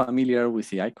you're not familiar with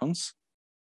the icons.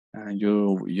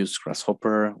 You use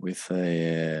Grasshopper with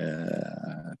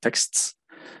texts.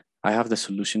 I have the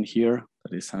solution here.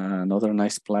 There is another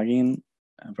nice plugin,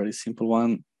 a very simple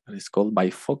one that is called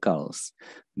bifocals.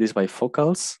 This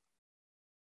bifocals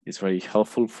is very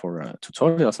helpful for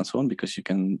tutorials and so on because you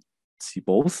can see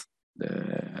both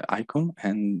the icon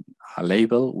and a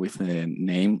label with the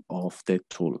name of the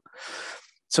tool.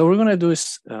 So what we're going to do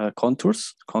is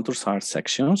contours. Contours are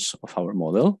sections of our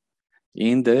model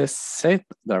in the Z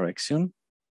direction,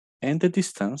 and the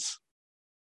distance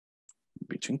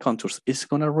between contours is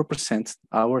going to represent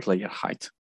our layer height.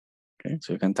 Okay,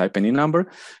 so you can type any number.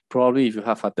 Probably if you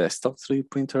have a desktop 3D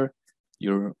printer,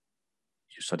 you're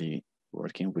usually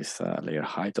working with a layer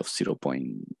height of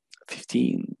 0.15,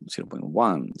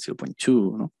 0.1,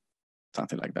 0.2, no?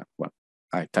 Something like that. Well,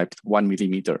 I typed 1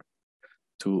 millimeter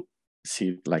to see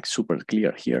it like super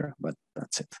clear here, but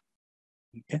that's it.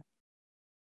 Okay.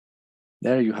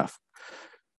 There you have.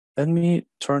 Let me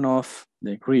turn off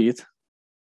the grid.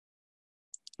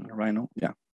 Rhino,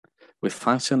 yeah. With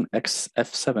function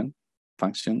F7,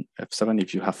 function F7,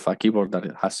 if you have a keyboard that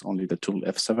it has only the tool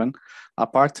F7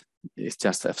 apart, it's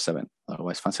just F7.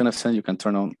 Otherwise, function F7, you can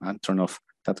turn on and turn off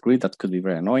that grid. That could be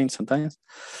very annoying sometimes.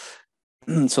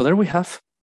 So there we have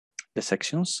the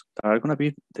sections that are going to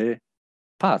be the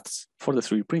paths for the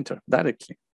 3D printer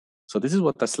directly. So this is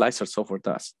what the slicer software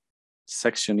does,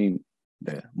 sectioning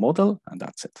the model, and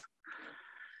that's it.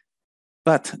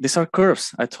 But these are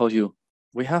curves, I told you.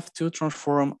 We have to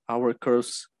transform our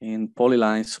curves in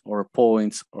polylines or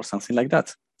points or something like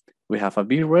that. We have a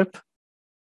B-rep.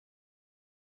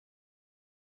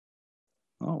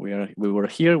 Oh, we were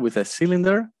here with a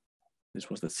cylinder. This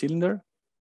was the cylinder.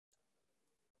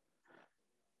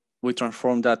 We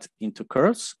transform that into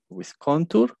curves with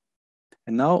contour.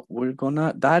 And now we're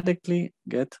gonna directly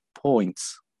get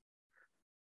points.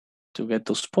 To get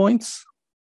those points,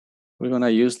 we're gonna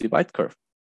use divide curve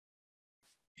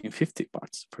in 50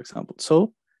 parts, for example.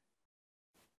 So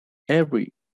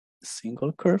every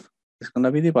single curve is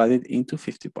gonna be divided into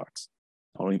 50 parts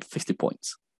or in 50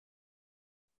 points.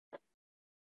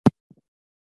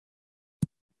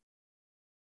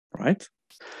 Right?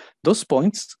 Those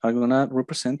points are gonna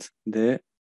represent the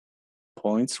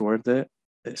points where the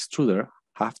extruder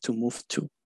have to move to.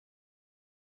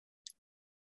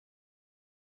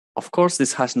 Of course,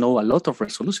 this has a lot of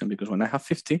resolution because when I have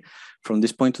 50, from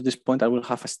this point to this point, I will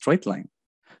have a straight line.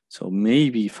 So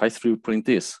maybe if I 3D print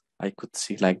this, I could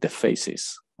see like the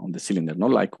faces on the cylinder,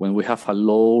 not like when we have a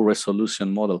low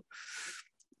resolution model.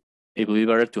 It would be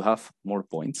better to have more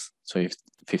points. So if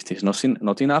 50 is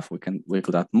not enough, we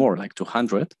could add more, like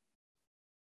 200.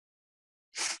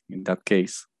 In that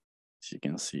case, as you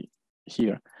can see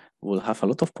here, we'll have a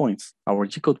lot of points. Our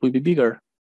G-code will be bigger,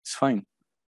 it's fine,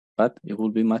 but it will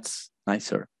be much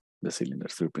nicer, the cylinder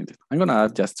 3D printed. I'm gonna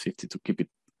add just 50 to keep it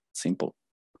simple,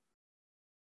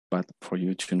 but for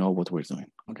you to know what we're doing,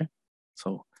 okay?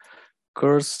 So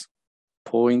curves,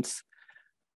 points,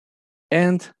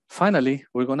 and finally,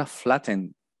 we're gonna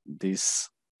flatten this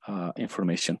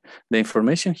information. The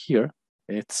information here,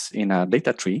 it's in a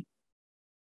data tree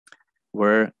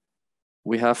where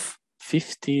we have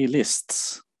 50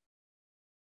 lists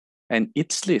and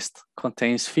each list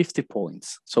contains 50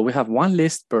 points. So we have one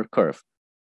list per curve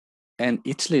and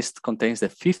each list contains the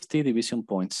 50 division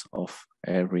points of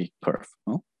every curve.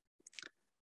 No?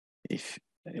 If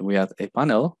we add a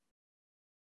panel,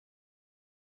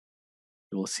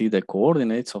 you will see the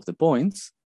coordinates of the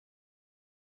points,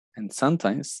 and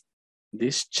sometimes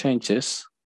this changes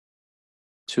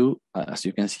to, as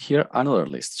you can see here, another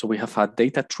list. So we have a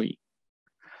data tree.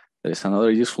 There is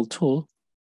another useful tool,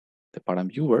 the param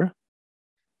viewer,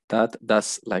 that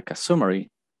does like a summary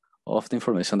of the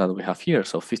information that we have here.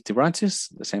 So 50 branches,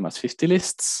 the same as 50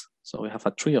 lists. So we have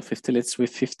a tree of 50 lists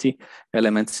with 50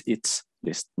 elements each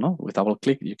list. No, with double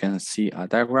click, you can see a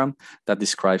diagram that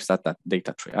describes that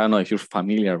data tree. I don't know if you're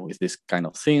familiar with this kind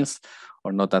of things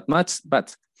or not that much,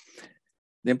 but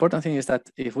the important thing is that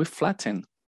if we flatten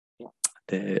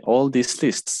all these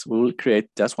lists, we will create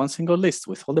just one single list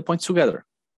with all the points together.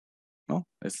 No,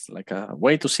 it's like a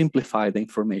way to simplify the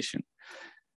information.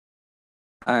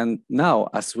 And now,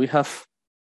 as we have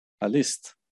a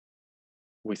list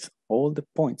with all the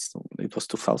points, it was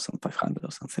 2,500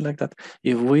 or something like that.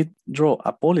 If we draw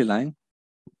a polyline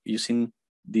using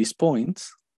these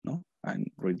points, no,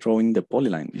 and redrawing the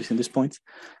polyline using these points,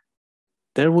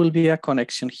 there will be a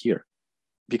connection here,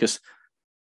 because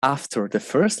after the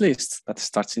first list that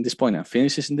starts in this point and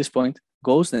finishes in this point,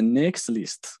 goes the next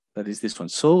list, that is this one.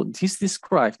 So this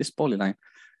polyline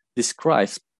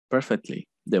describes perfectly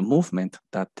the movement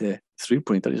that the 3D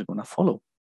printer is going to follow.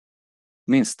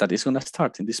 Means that it's going to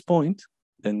start in this point,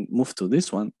 then move to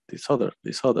this one, this other,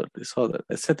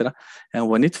 etc. And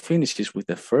when it finishes with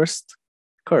the first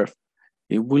curve,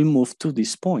 it will move to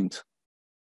this point.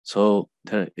 So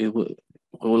we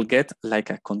will get like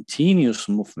a continuous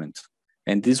movement.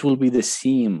 And this will be the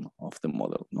seam of the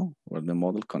model, no? Where the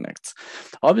model connects.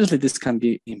 Obviously, this can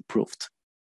be improved.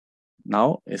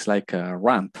 Now it's like a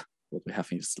ramp, what we have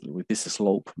is with this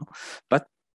slope. No? But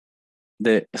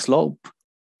the slope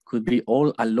could be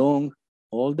all along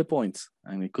all the points,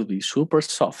 and it could be super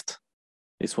soft.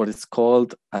 It's what it's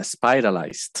called a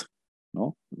spiralized.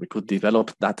 No, we could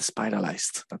develop that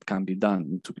spiralized. That can be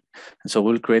done. And so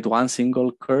we'll create one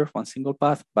single curve, one single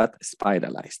path, but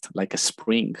spiralized, like a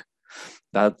spring.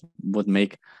 That would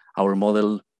make our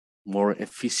model more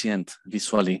efficient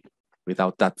visually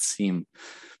without that seam.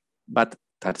 But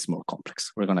that is more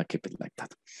complex. We're going to keep it like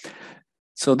that.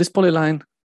 So this polyline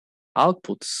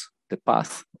outputs the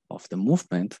path of the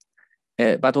movement.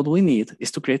 But what we need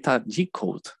is to create a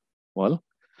G-code. Well,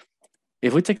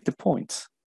 if we take the points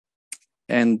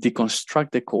and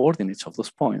deconstruct the coordinates of those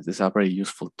points, this is a very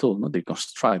useful tool. No?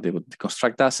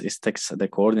 Deconstruct does is takes the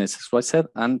coordinates X, Y, Z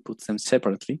and puts them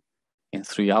separately in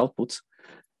 3 outputs.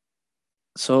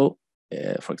 So,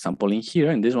 for example, in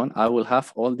here, in this one, I will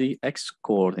have all the X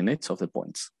coordinates of the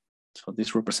points. So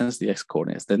this represents the X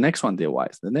coordinates. The next one, the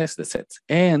Y's, the next, the Z's.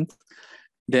 And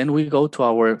then we go to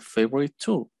our favorite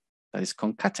tool, that is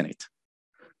concatenate.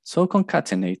 So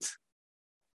concatenate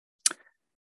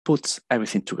puts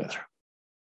everything together.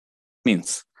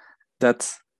 Means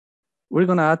that we're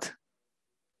gonna add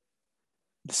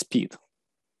the speed.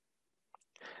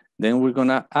 Then we're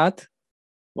gonna add,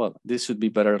 well, this should be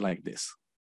better like this.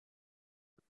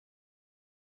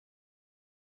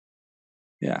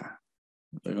 Yeah,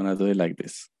 we're gonna do it like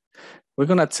this. We're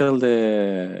gonna tell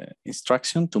the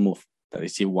instruction to move, that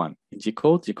is G1. In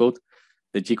G-code,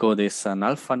 the G-code is an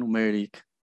alphanumeric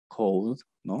code,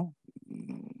 no?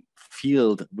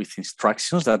 Filled with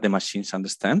instructions that the machines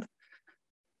understand,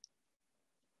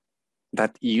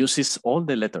 that uses all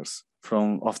the letters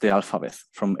of the alphabet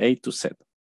from A to Z.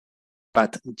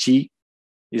 But G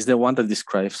is the one that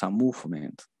describes a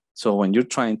movement. So when you're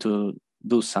trying to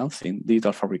do something,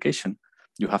 digital fabrication,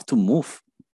 you have to move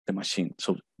the machine.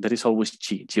 So there is always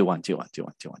G, G1, G1,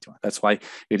 G1, G1, G1. That's why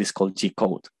it is called G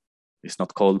code. It's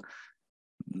not called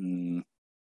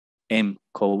M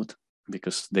code,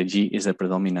 because the G is a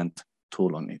predominant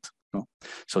tool on it. No?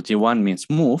 So G1 means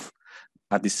move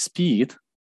at this speed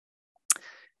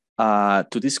to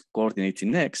this coordinate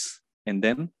in X, and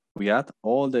then we add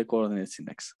all the coordinates in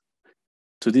X.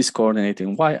 To this coordinate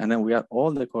in Y, and then we add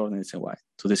all the coordinates in Y.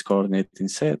 To this coordinate in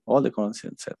Z, all the coordinates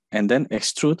in Z. And then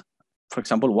extrude, for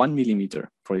example, 1 millimeter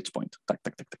for each point. Tac,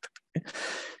 tac, tac, tac, tac. Okay?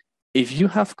 If you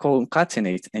have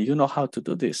concatenate and you know how to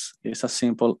do this, it's as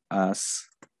simple as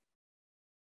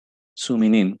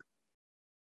zooming in.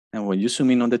 And when you zoom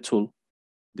in on the tool,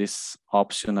 this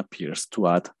option appears to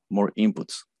add more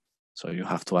inputs. So you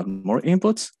have to add more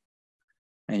inputs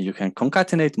and you can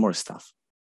concatenate more stuff.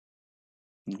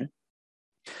 Okay.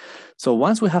 So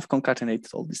once we have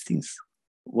concatenated all these things,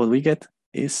 what we get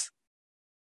is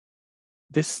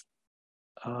this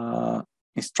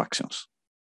instructions.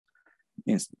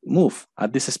 Means move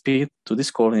at this speed to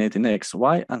this coordinate in X,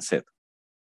 Y, and Z,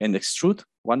 and extrude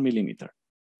 1 millimeter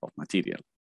of material,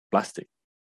 plastic,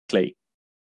 clay,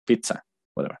 pizza,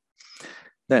 whatever.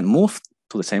 Then move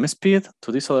to the same speed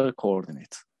to this other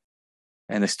coordinate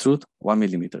and extrude 1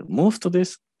 millimeter. Move to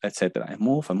this, etc. And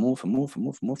move and move and move and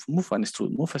move, move, move, and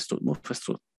extrude, move, extrude, move,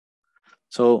 extrude.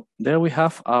 So there we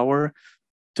have our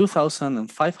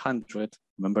 2,500,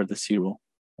 remember the 0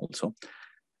 also,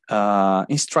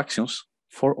 instructions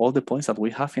for all the points that we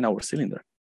have in our cylinder.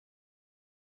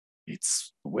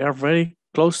 We are very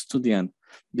close to the end,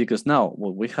 because now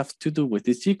what we have to do with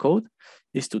this G code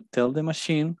is to tell the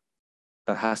machine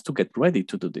that has to get ready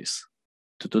to do this.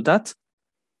 To do that,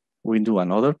 we do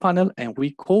another panel and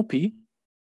we copy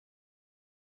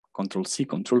Control-C,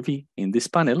 Control-V in this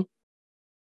panel,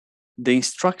 the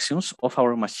instructions of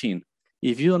our machine.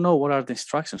 If you don't know what are the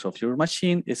instructions of your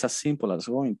machine, it's as simple as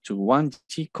going to one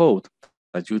G code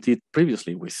that you did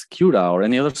previously with Cura or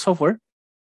any other software.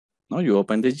 No, you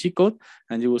open the G code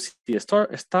and you will see a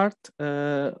start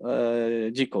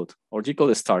G code or G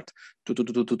code start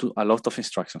to a lot of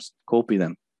instructions. Copy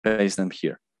them, paste them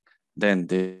here. Then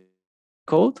the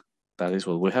code, that is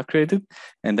what we have created,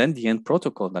 and then the end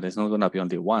protocol, that is not going to be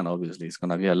only one, obviously, it's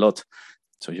going to be a lot.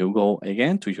 So you go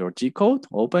again to your G code,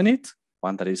 open it,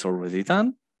 one that is already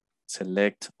done,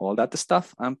 select all that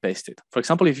stuff and paste it. For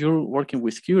example, if you're working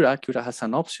with Cura, Cura has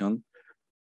an option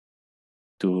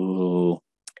to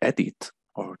edit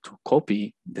or to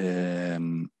copy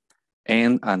the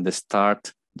end and the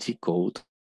start G code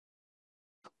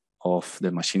of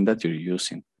the machine that you're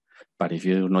using. But if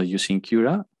you're not using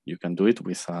Cura, you can do it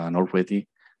with an already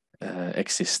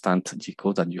existent G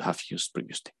code that you have used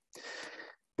previously.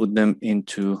 Put them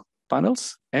into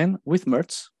panels and with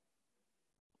merge,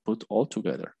 put all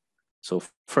together. So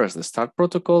first the start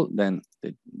protocol, then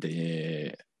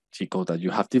the G code that you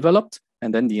have developed,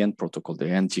 and then the end protocol, the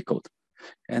end G code.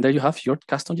 And there you have your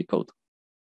custom G code.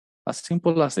 As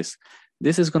simple as this.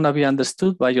 This is going to be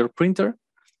understood by your printer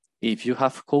if you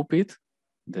have copied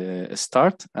the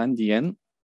start and the end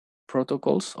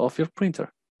protocols of your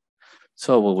printer.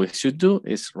 So what we should do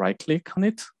is right-click on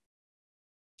it,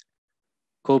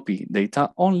 copy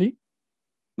data only,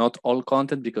 not all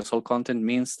content, because all content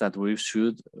means that we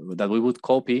would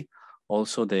copy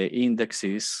also the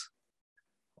indexes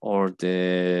or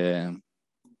the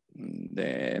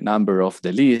number of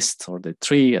the list or the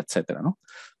tree, etc. No?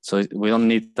 So we don't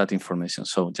need that information.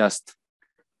 So just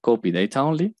copy data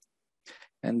only.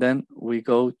 And then we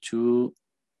go to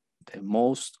the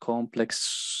most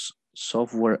complex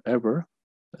software ever.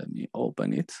 Let me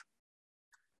open it.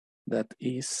 That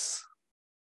is,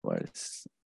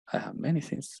 I have many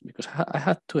things because I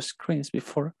had 2 screens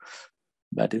before,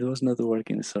 but it was not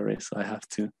working, sorry. So I have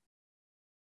to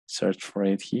search for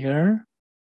it here.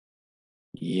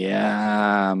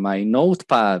 Yeah, my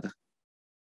notepad.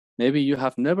 Maybe you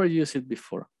have never used it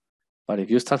before, but if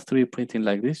you start 3D printing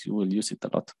like this, you will use it a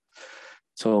lot.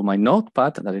 So my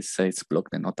notepad, that is says bloc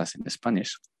de notas in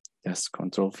Spanish, just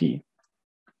Control-V.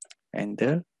 And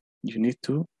there you need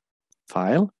to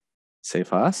file,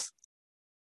 save as,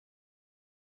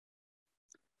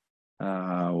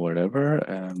 wherever,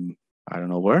 I don't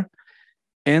know where.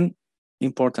 And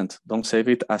important, don't save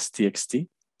it as TXT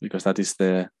because that is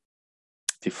the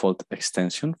default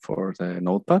extension for the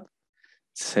notepad.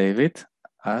 Save it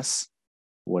as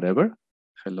whatever,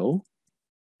 hello.g-code.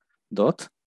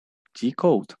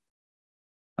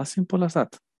 As simple as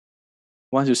that.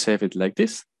 Once you save it like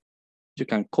this, you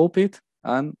can copy it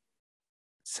and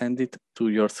send it to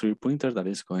your 3D printer that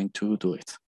is going to do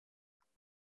it.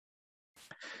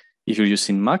 If you're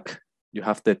using Mac, you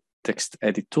have the text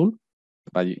edit tool,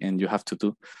 and you have to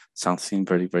do something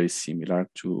very, very similar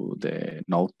to the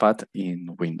notepad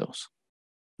in Windows.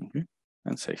 Okay.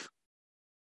 And save.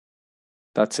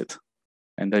 That's it.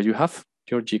 And there you have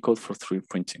your G-code for 3D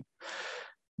printing.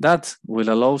 That will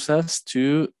allow us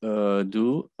to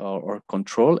do or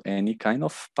control any kind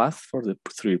of path for the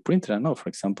 3D printer. I know, for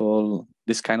example,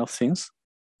 this kind of things.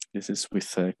 This is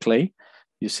with clay.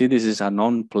 You see, this is a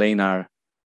non-planar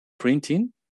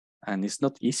printing, and it's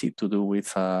not easy to do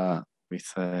with a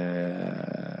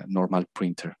normal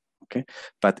printer. Okay,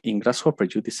 but in Grasshopper,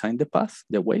 you design the path,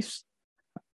 the waves,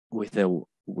 with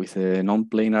the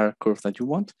non-planar curve that you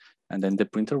want, and then the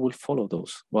printer will follow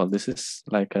those. Well, this is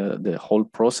like the whole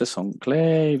process on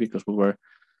clay because we were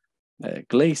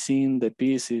glazing the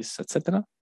pieces, etc.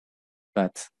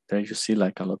 But there you see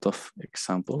like a lot of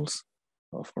examples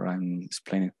of what I'm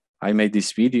explaining. I made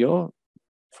this video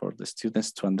for the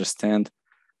students to understand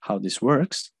how this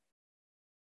works.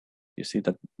 You see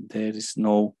that there is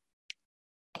no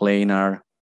planar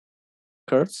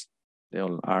curves. They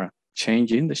all are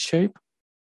changing the shape.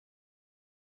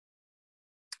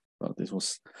 Well, this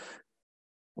was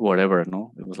whatever,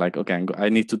 no? It was like, okay, I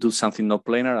need to do something not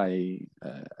planar.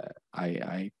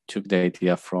 I took the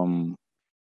idea from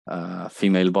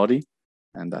female body,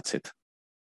 and that's it.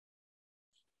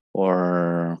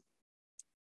 Or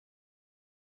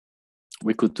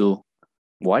we could do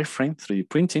wireframe 3D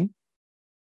printing.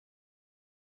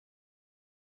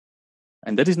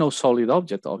 And there is no solid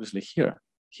object, obviously, here.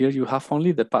 Here you have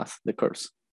only the path, the curves.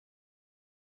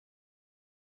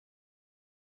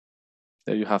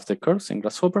 There you have the curves in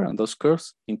Grasshopper, and those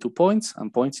curves into points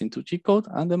and points into G-code,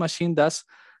 and the machine does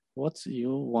what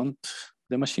you want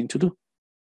the machine to do.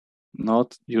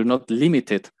 You're not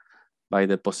limited by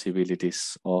the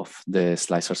possibilities of the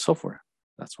slicer software.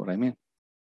 That's what I mean.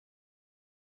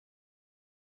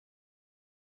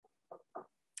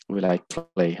 We like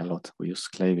clay a lot. We use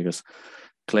clay because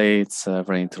clay, it's a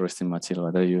very interesting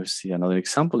material. There you see another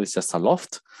example. It's just a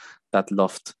loft. That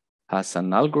loft has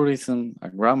an algorithm, a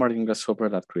grammar in Grasshopper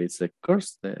that creates the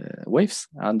curves, the waves,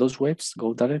 and those waves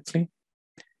go directly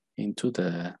into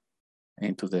the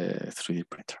 3D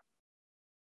printer.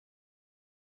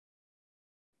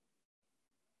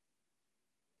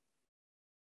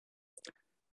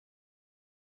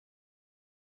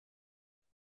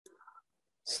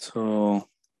 So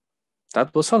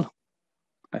that was all.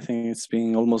 I think it's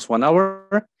been almost 1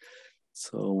 hour.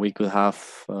 So we could have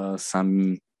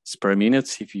some spare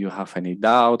minutes if you have any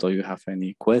doubt or you have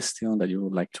any question that you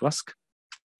would like to ask.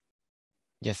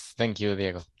 Yes, thank you,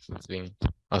 Diego. It's been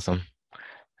awesome.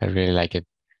 I really like it.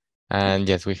 And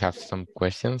yes, we have some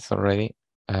questions already.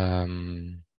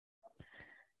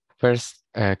 First,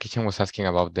 Kitchen was asking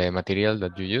about the material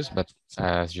that you use, but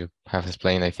as you have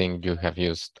explained, I think you have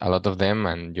used a lot of them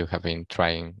and you have been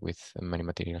trying with many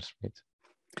materials, right?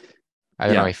 I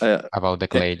don't know if about the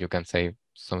clay you can say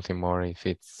something more, if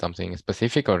it's something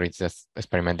specific or it's just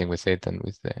experimenting with it and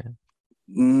with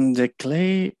the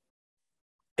clay,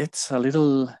 it's a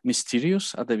little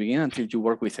mysterious at the beginning until you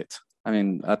work with it. I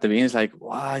mean, at the beginning, it's like,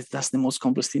 wow, that's the most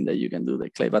complex thing that you can do, the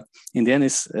clay. But in the end,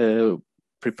 it's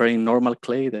preparing normal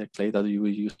clay, the clay that you will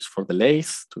use for the lathe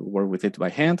to work with it by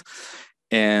hand,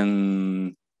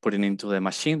 and putting it into the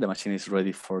machine. The machine is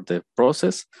ready for the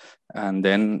process. And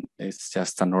then it's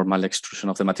just a normal extrusion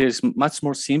of the material. It's much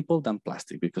more simple than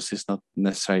plastic because it's not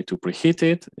necessary to preheat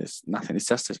it. It's nothing. It's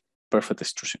just a perfect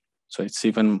extrusion. So it's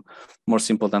even more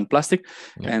simple than plastic.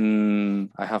 Yeah. And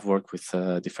I have worked with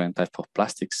different types of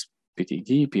plastics,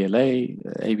 PTG,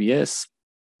 PLA, ABS.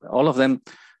 All of them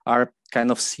are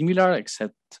kind of similar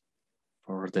except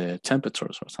for the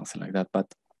temperatures or something like that.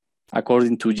 But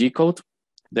according to G-code,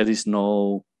 there is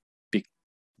no big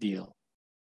deal.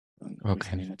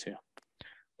 Okay.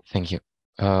 Thank you.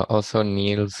 Also,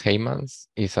 Niels Heymans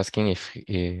is asking if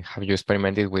have you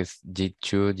experimented with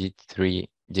G2, G3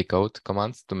 G-code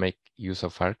commands to make use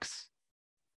of arcs?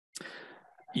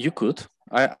 You could.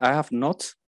 I have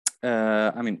not.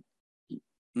 I mean,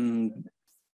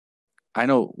 I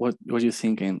know what you're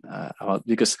thinking about,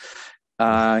 because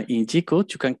in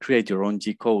G-code, you can create your own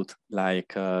G-code,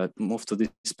 like move to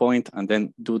this point and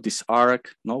then do this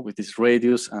arc, no, with this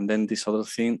radius and then this other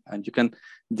thing, and you can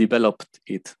develop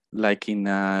it like in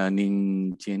an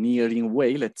engineering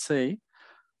way, let's say.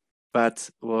 But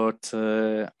what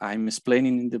I'm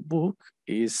explaining in the book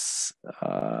is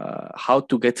how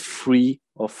to get free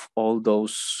of all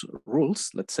those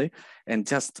rules, let's say, and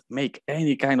just make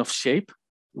any kind of shape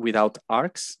without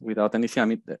arcs, without anything. I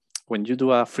mean, when you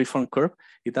do a freeform curve,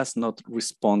 it does not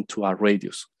respond to a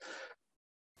radius.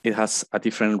 It has a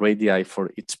different radii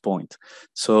for each point.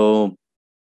 So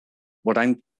what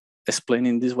I'm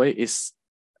explaining this way is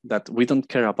that we don't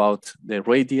care about the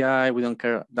radii, we don't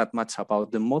care that much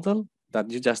about the model,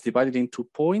 that you just divide it into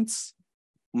points,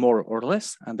 more or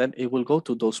less, and then it will go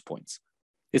to those points.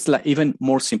 It's like even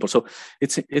more simple. So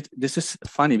this is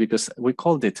funny because we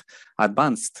called it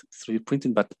advanced 3D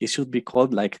printing, but it should be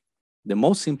called like the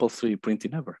most simple 3D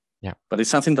printing ever. Yeah. But it's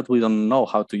something that we don't know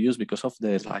how to use because of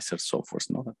the slicer software.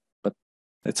 No? But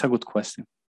it's a good question.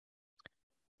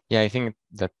 Yeah, I think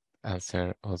that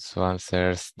answer also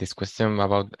answers this question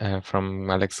about from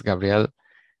Alex Gabriel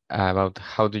about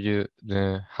how do you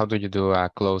do a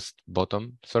closed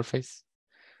bottom surface?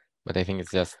 But I think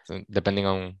it's just depending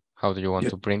on how do you want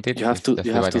to print it. You have to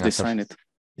design it.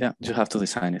 Yeah, you have to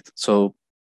design it. So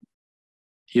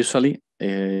usually,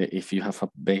 if you have a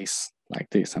base like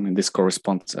this, I mean, this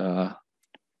corresponds.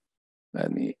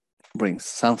 Let me bring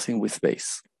something with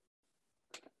base.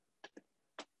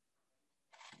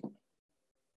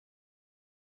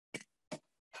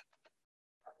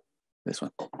 This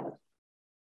one.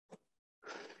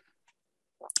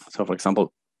 So, for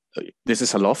example, this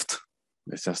is a loft.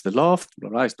 It's just the loft,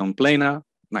 right? It's non-planar,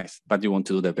 nice. But you want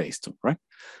to do the base too, right?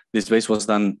 This base was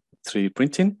done 3D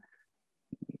printing,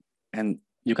 and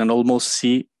you can almost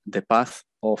see the path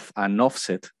of an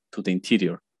offset to the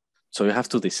interior. So you have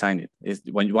to design it.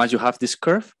 Once you have this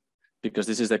curve, because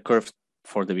this is the curve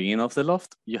for the beginning of the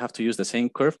loft, you have to use the same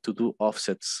curve to do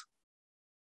offsets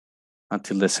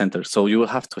until the center. So you will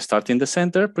have to start in the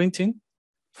center printing,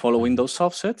 following those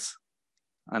offsets,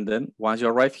 and then once you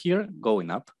arrive here,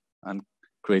 going up and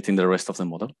creating the rest of the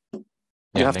model.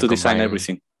 You have to design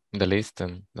everything. The list,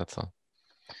 and that's all.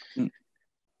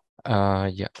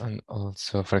 Yeah, and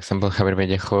also, for example, Javier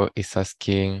Vallejo is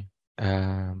asking,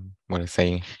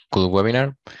 saying, cool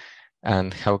webinar,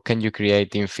 and how can you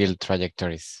create infill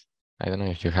trajectories? I don't know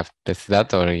if you have tested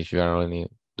that or if you are only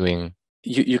doing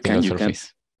you can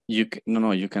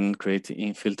create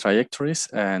infill trajectories,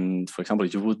 and for example,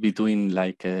 you would be doing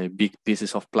like big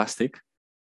pieces of plastic.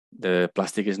 The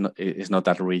plastic is not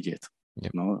that rigid,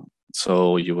 yep. No?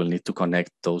 So you will need to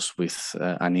connect those with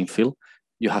an infill.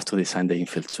 You have to design the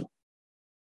infill too.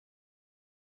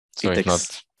 So it's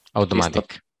not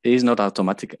automatic. It's not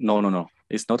automatic. No.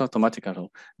 It's not automatic at all.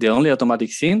 The only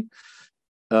automatic thing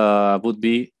would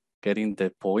be getting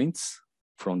the points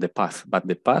from the path, but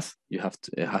the path it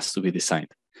has to be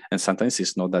designed, and sometimes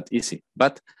it's not that easy.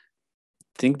 But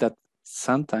think that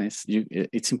sometimes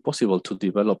it's impossible to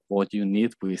develop what you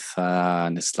need with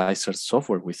a slicer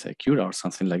software with a Cura or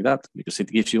something like that, because it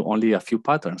gives you only a few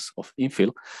patterns of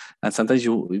infill, and sometimes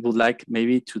you would like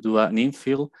maybe to do an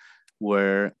infill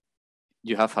where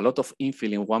you have a lot of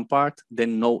infill in one part,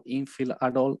 then no infill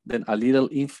at all, then a little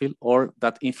infill, or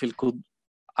that infill could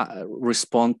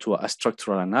respond to a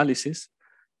structural analysis.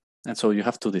 And so you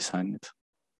have to design it.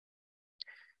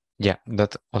 Yeah,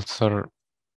 that also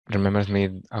remembers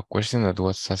me a question that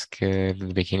was asked at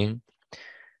the beginning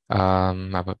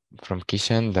from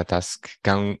Kishan that asked,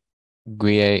 can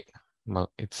we,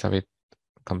 well, it's a bit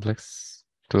complex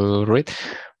to read,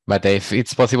 But if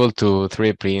it's possible to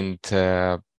 3D print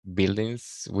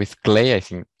buildings with clay, I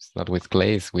think it's not with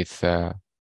clay, it's with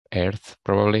earth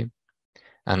probably.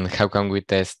 And how can we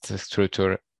test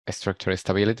structure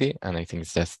stability? And I think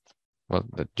it's just, well,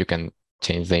 that you can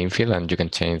change the infill and you can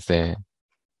change the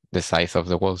size of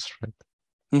the walls, right?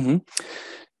 Mm-hmm.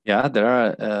 Yeah, there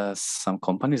are some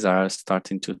companies that are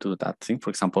starting to do that thing. For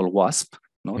example, WASP,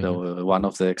 no, one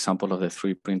of the example of the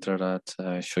 3D printer that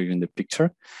I show you in the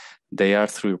picture. They are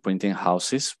 3D printing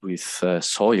houses with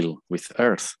soil, with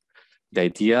earth. The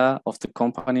idea of the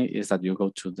company is that you go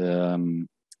to the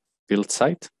build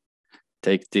site,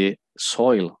 take the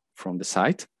soil from the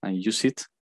site and use it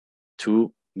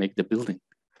to make the building.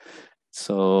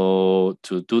 So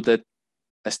to do that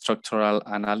structural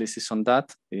analysis on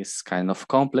that is kind of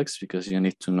complex because you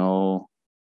need to know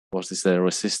what is the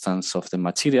resistance of the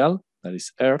material, that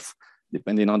is earth.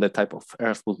 Depending on the type of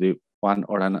earth, will be one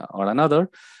or another.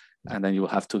 And then you will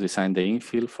have to design the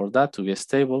infill for that to be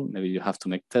stable. Maybe you have to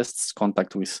make tests,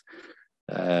 contact with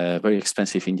very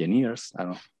expensive engineers. I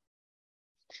don't know.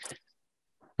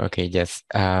 Okay, yes.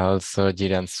 Also,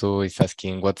 Jiran Su is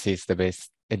asking, what is the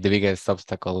biggest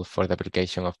obstacle for the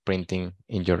application of printing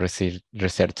in your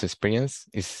research experience?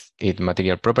 Is it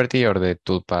material property or the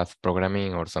toolpath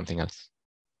programming or something else?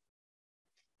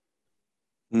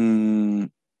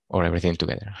 Or everything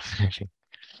together? I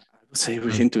would say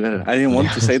everything together. I didn't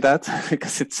want to say that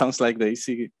because it sounds like the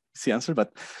easy answer,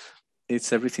 but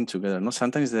it's everything together. No,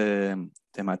 sometimes the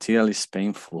material is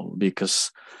painful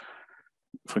because,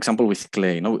 for example, with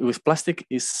clay, with plastic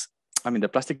the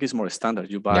plastic is more standard.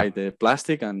 You buy the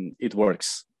plastic and it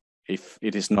works. If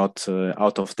it is not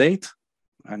out of date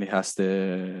and it has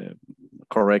the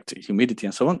correct humidity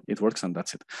and so on, it works and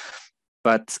that's it.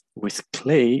 But with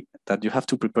clay, that you have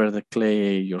to prepare the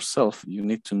clay yourself, you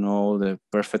need to know the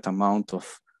perfect amount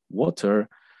of water,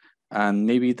 and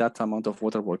maybe that amount of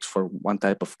water works for one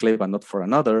type of clay, but not for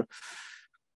another.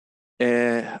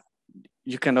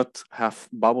 You cannot have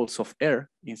bubbles of air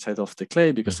inside of the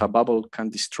clay because a bubble can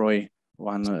destroy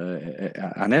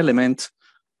an element,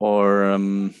 or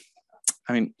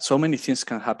so many things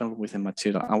can happen with the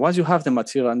material. And once you have the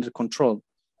material under control,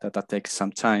 that takes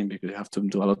some time because you have to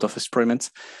do a lot of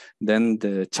experiments. Then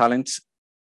the challenge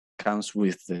comes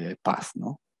with the path,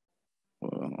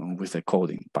 with the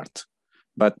coding part.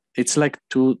 But it's like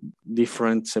two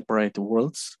different separate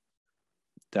worlds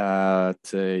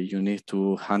that you need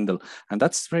to handle. And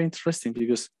that's very interesting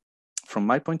because from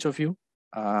my point of view,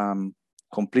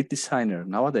 complete designer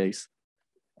nowadays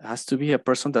has to be a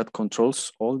person that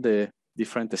controls all the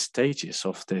different stages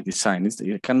of the design.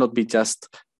 It cannot be just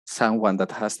someone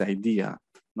that has the idea,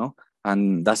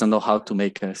 and doesn't know how to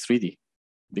make a 3D,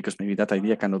 because maybe that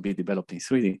idea cannot be developed in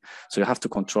 3D. So you have to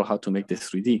control how to make the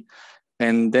 3D.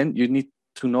 And then you need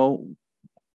to know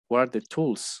what are the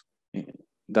tools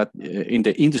that in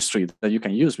the industry that you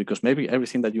can use, because maybe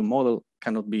everything that you model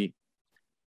cannot be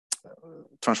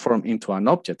transformed into an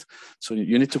object. So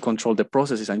you need to control the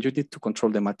processes and you need to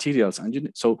control the materials.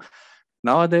 And so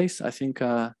nowadays, I think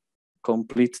a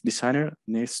complete designer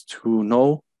needs to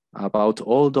know about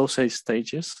all those 8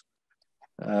 stages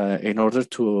in order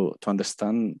to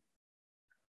understand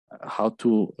how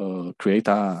to create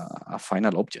a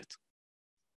final object.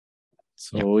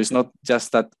 So it's not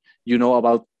just that you know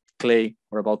about clay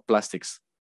or about plastics.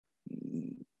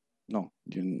 No,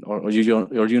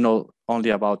 you know only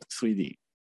about 3D,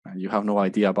 and you have no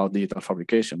idea about digital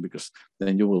fabrication, because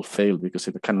then you will fail because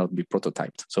it cannot be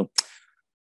prototyped. So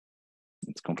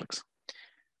it's complex.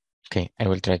 Okay, I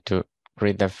will try to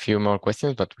read a few more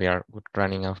questions, but we are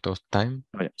running out of time.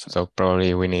 So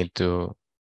probably we need to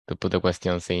put the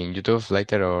questions in YouTube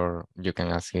later, or you can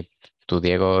ask it to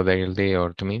Diego directly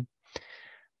or to me.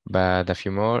 But a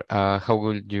few more. How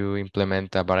would you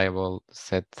implement a variable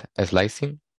set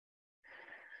slicing?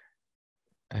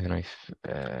 I don't know if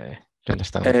you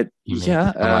understand.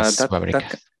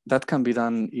 That can be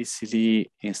done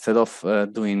easily. Instead of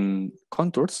doing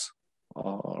contours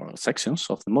or sections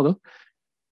of the model,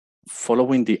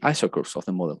 following the isocurves of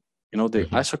the model. The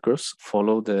isocurves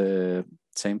follow the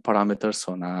same parameters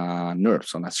on a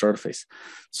NURBS, on a surface.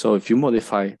 So if you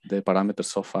modify the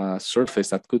parameters of a surface,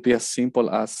 that could be as simple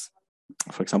as,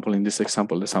 for example, in this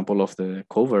example, the sample of the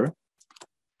cover,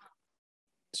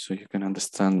 so you can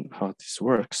understand how this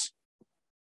works.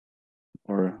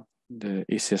 Or the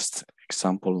easiest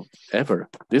example ever,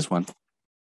 this one.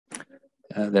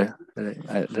 There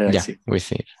I see. We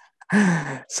see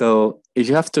it. So if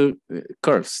you have two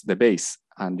curves, the base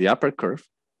and the upper curve,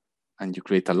 and you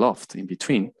create a loft in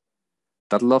between,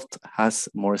 that loft has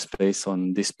more space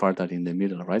on this part than in the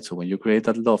middle, right? So when you create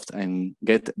that loft and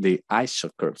get the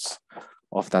isocurves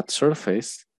of that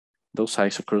surface, those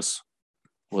isocurves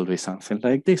will be something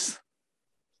like this.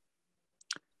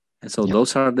 And so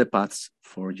those are the paths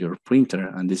for your printer,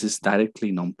 and this is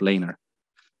directly non-planar.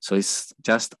 So it's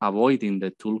just avoiding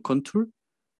the tool contour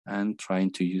and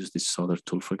trying to use this other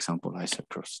tool, for example,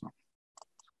 isocurves.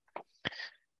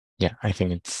 Yeah, I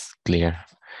think it's clear.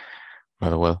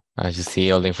 But well, as you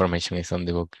see, all the information is on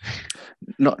the book.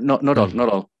 Not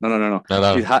all. No.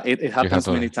 It happens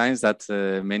many times that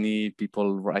many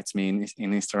people write me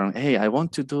in Instagram, hey, I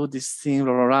want to do this thing,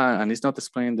 blah, blah, blah, and it's not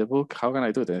explained in the book. How can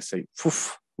I do this? I say,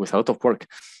 poof, without of work.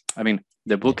 I mean,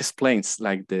 the book explains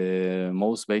like the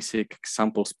most basic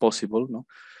examples possible, no?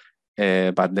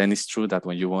 But then it's true that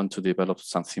when you want to develop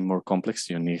something more complex,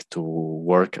 you need to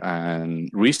work and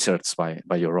research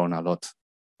by your own a lot.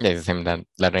 Yeah, it's the same that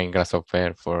learning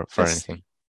Grasshopper for anything.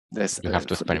 You have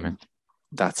to experiment.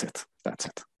 That's it.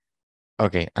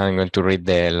 Okay, I'm going to read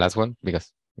the last one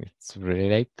because it's really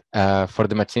late. For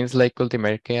the machines like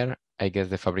Ultimaker, I guess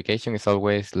the fabrication is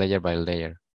always layer by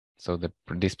layer. So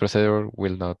this procedure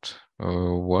will not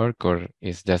work, or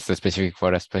is just specific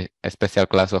for a special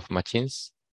class of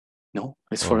machines? No,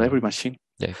 it's for every machine.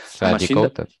 Yeah, it's a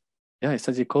G-code. Yeah, it's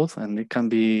a G-code, and it can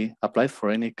be applied for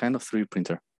any kind of 3D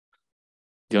printer.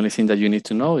 The only thing that you need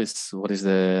to know is what is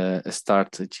the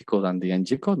start G-code and the end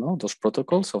G-code, no? Those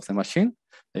protocols of the machine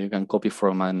that you can copy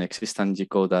from an existing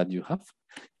G-code that you have,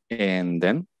 and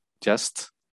then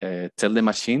just tell the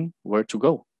machine where to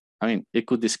go. I mean, it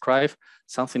could describe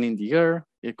something in the air,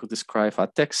 it could describe a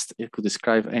text, it could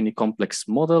describe any complex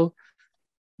model.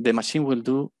 The machine will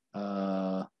do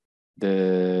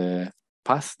the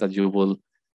path that you will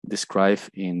describe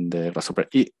in the Grasshopper.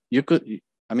 You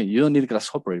don't need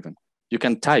Grasshopper even. You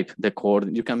can type the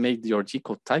coordinate, you can make your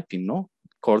G-code typing, no?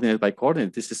 Coordinate by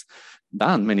coordinate. This is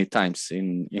done many times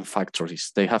in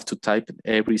factories. They have to type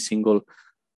every single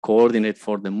coordinate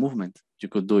for the movement. You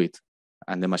could do it,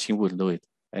 and the machine will do it,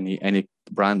 any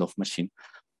brand of machine.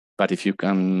 But if you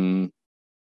can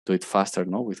do it faster,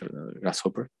 no, with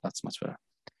Grasshopper, that's much better.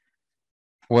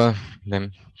 Well,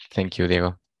 then, thank you,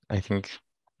 Diego. I think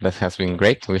that has been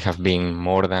great. We have been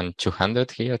more than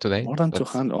 200 here today. More than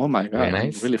 200. Oh my God,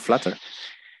 nice. I'm really flattered.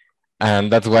 And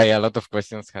that's why a lot of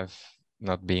questions have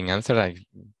not been answered. I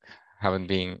haven't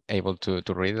been able to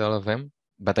read all of them,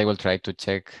 but I will try to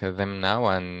check them now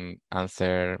and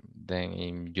answer them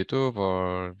in YouTube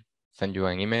or send you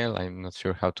an email. I'm not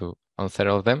sure how to answer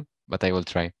all of them, but I will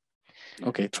try.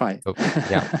 Okay, try. So,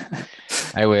 yeah,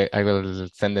 I will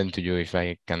send them to you if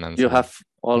I can answer. You have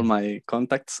all my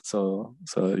contacts, so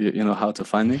you know how to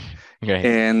find me. Great.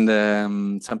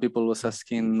 And some people was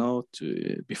asking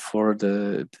before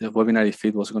the webinar if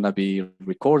it was going to be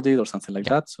recorded or something like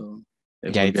that. So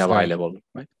it will be available,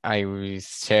 right? I will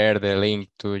share the link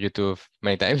to YouTube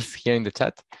many times here in the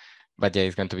chat, but yeah,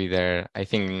 it's going to be there, I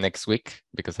think, next week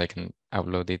because I can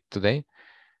upload it today.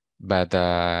 But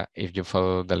if you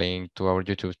follow the link to our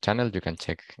YouTube channel, you can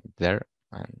check it there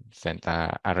and send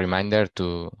a reminder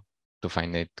to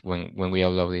find it when we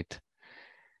upload it.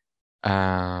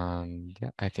 And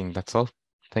yeah, I think that's all.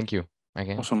 Thank you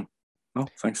again. Awesome. No,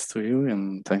 thanks to you,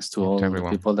 and thanks to all the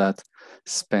people that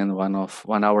spend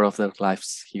 1 hour of their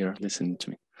lives here listening to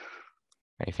me.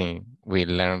 I think we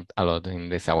learned a lot in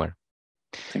this hour.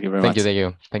 Thank you very much. Thank you,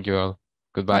 Diego. Thank you all.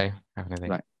 Goodbye. Bye. Have a nice day.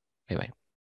 Bye. Bye-bye.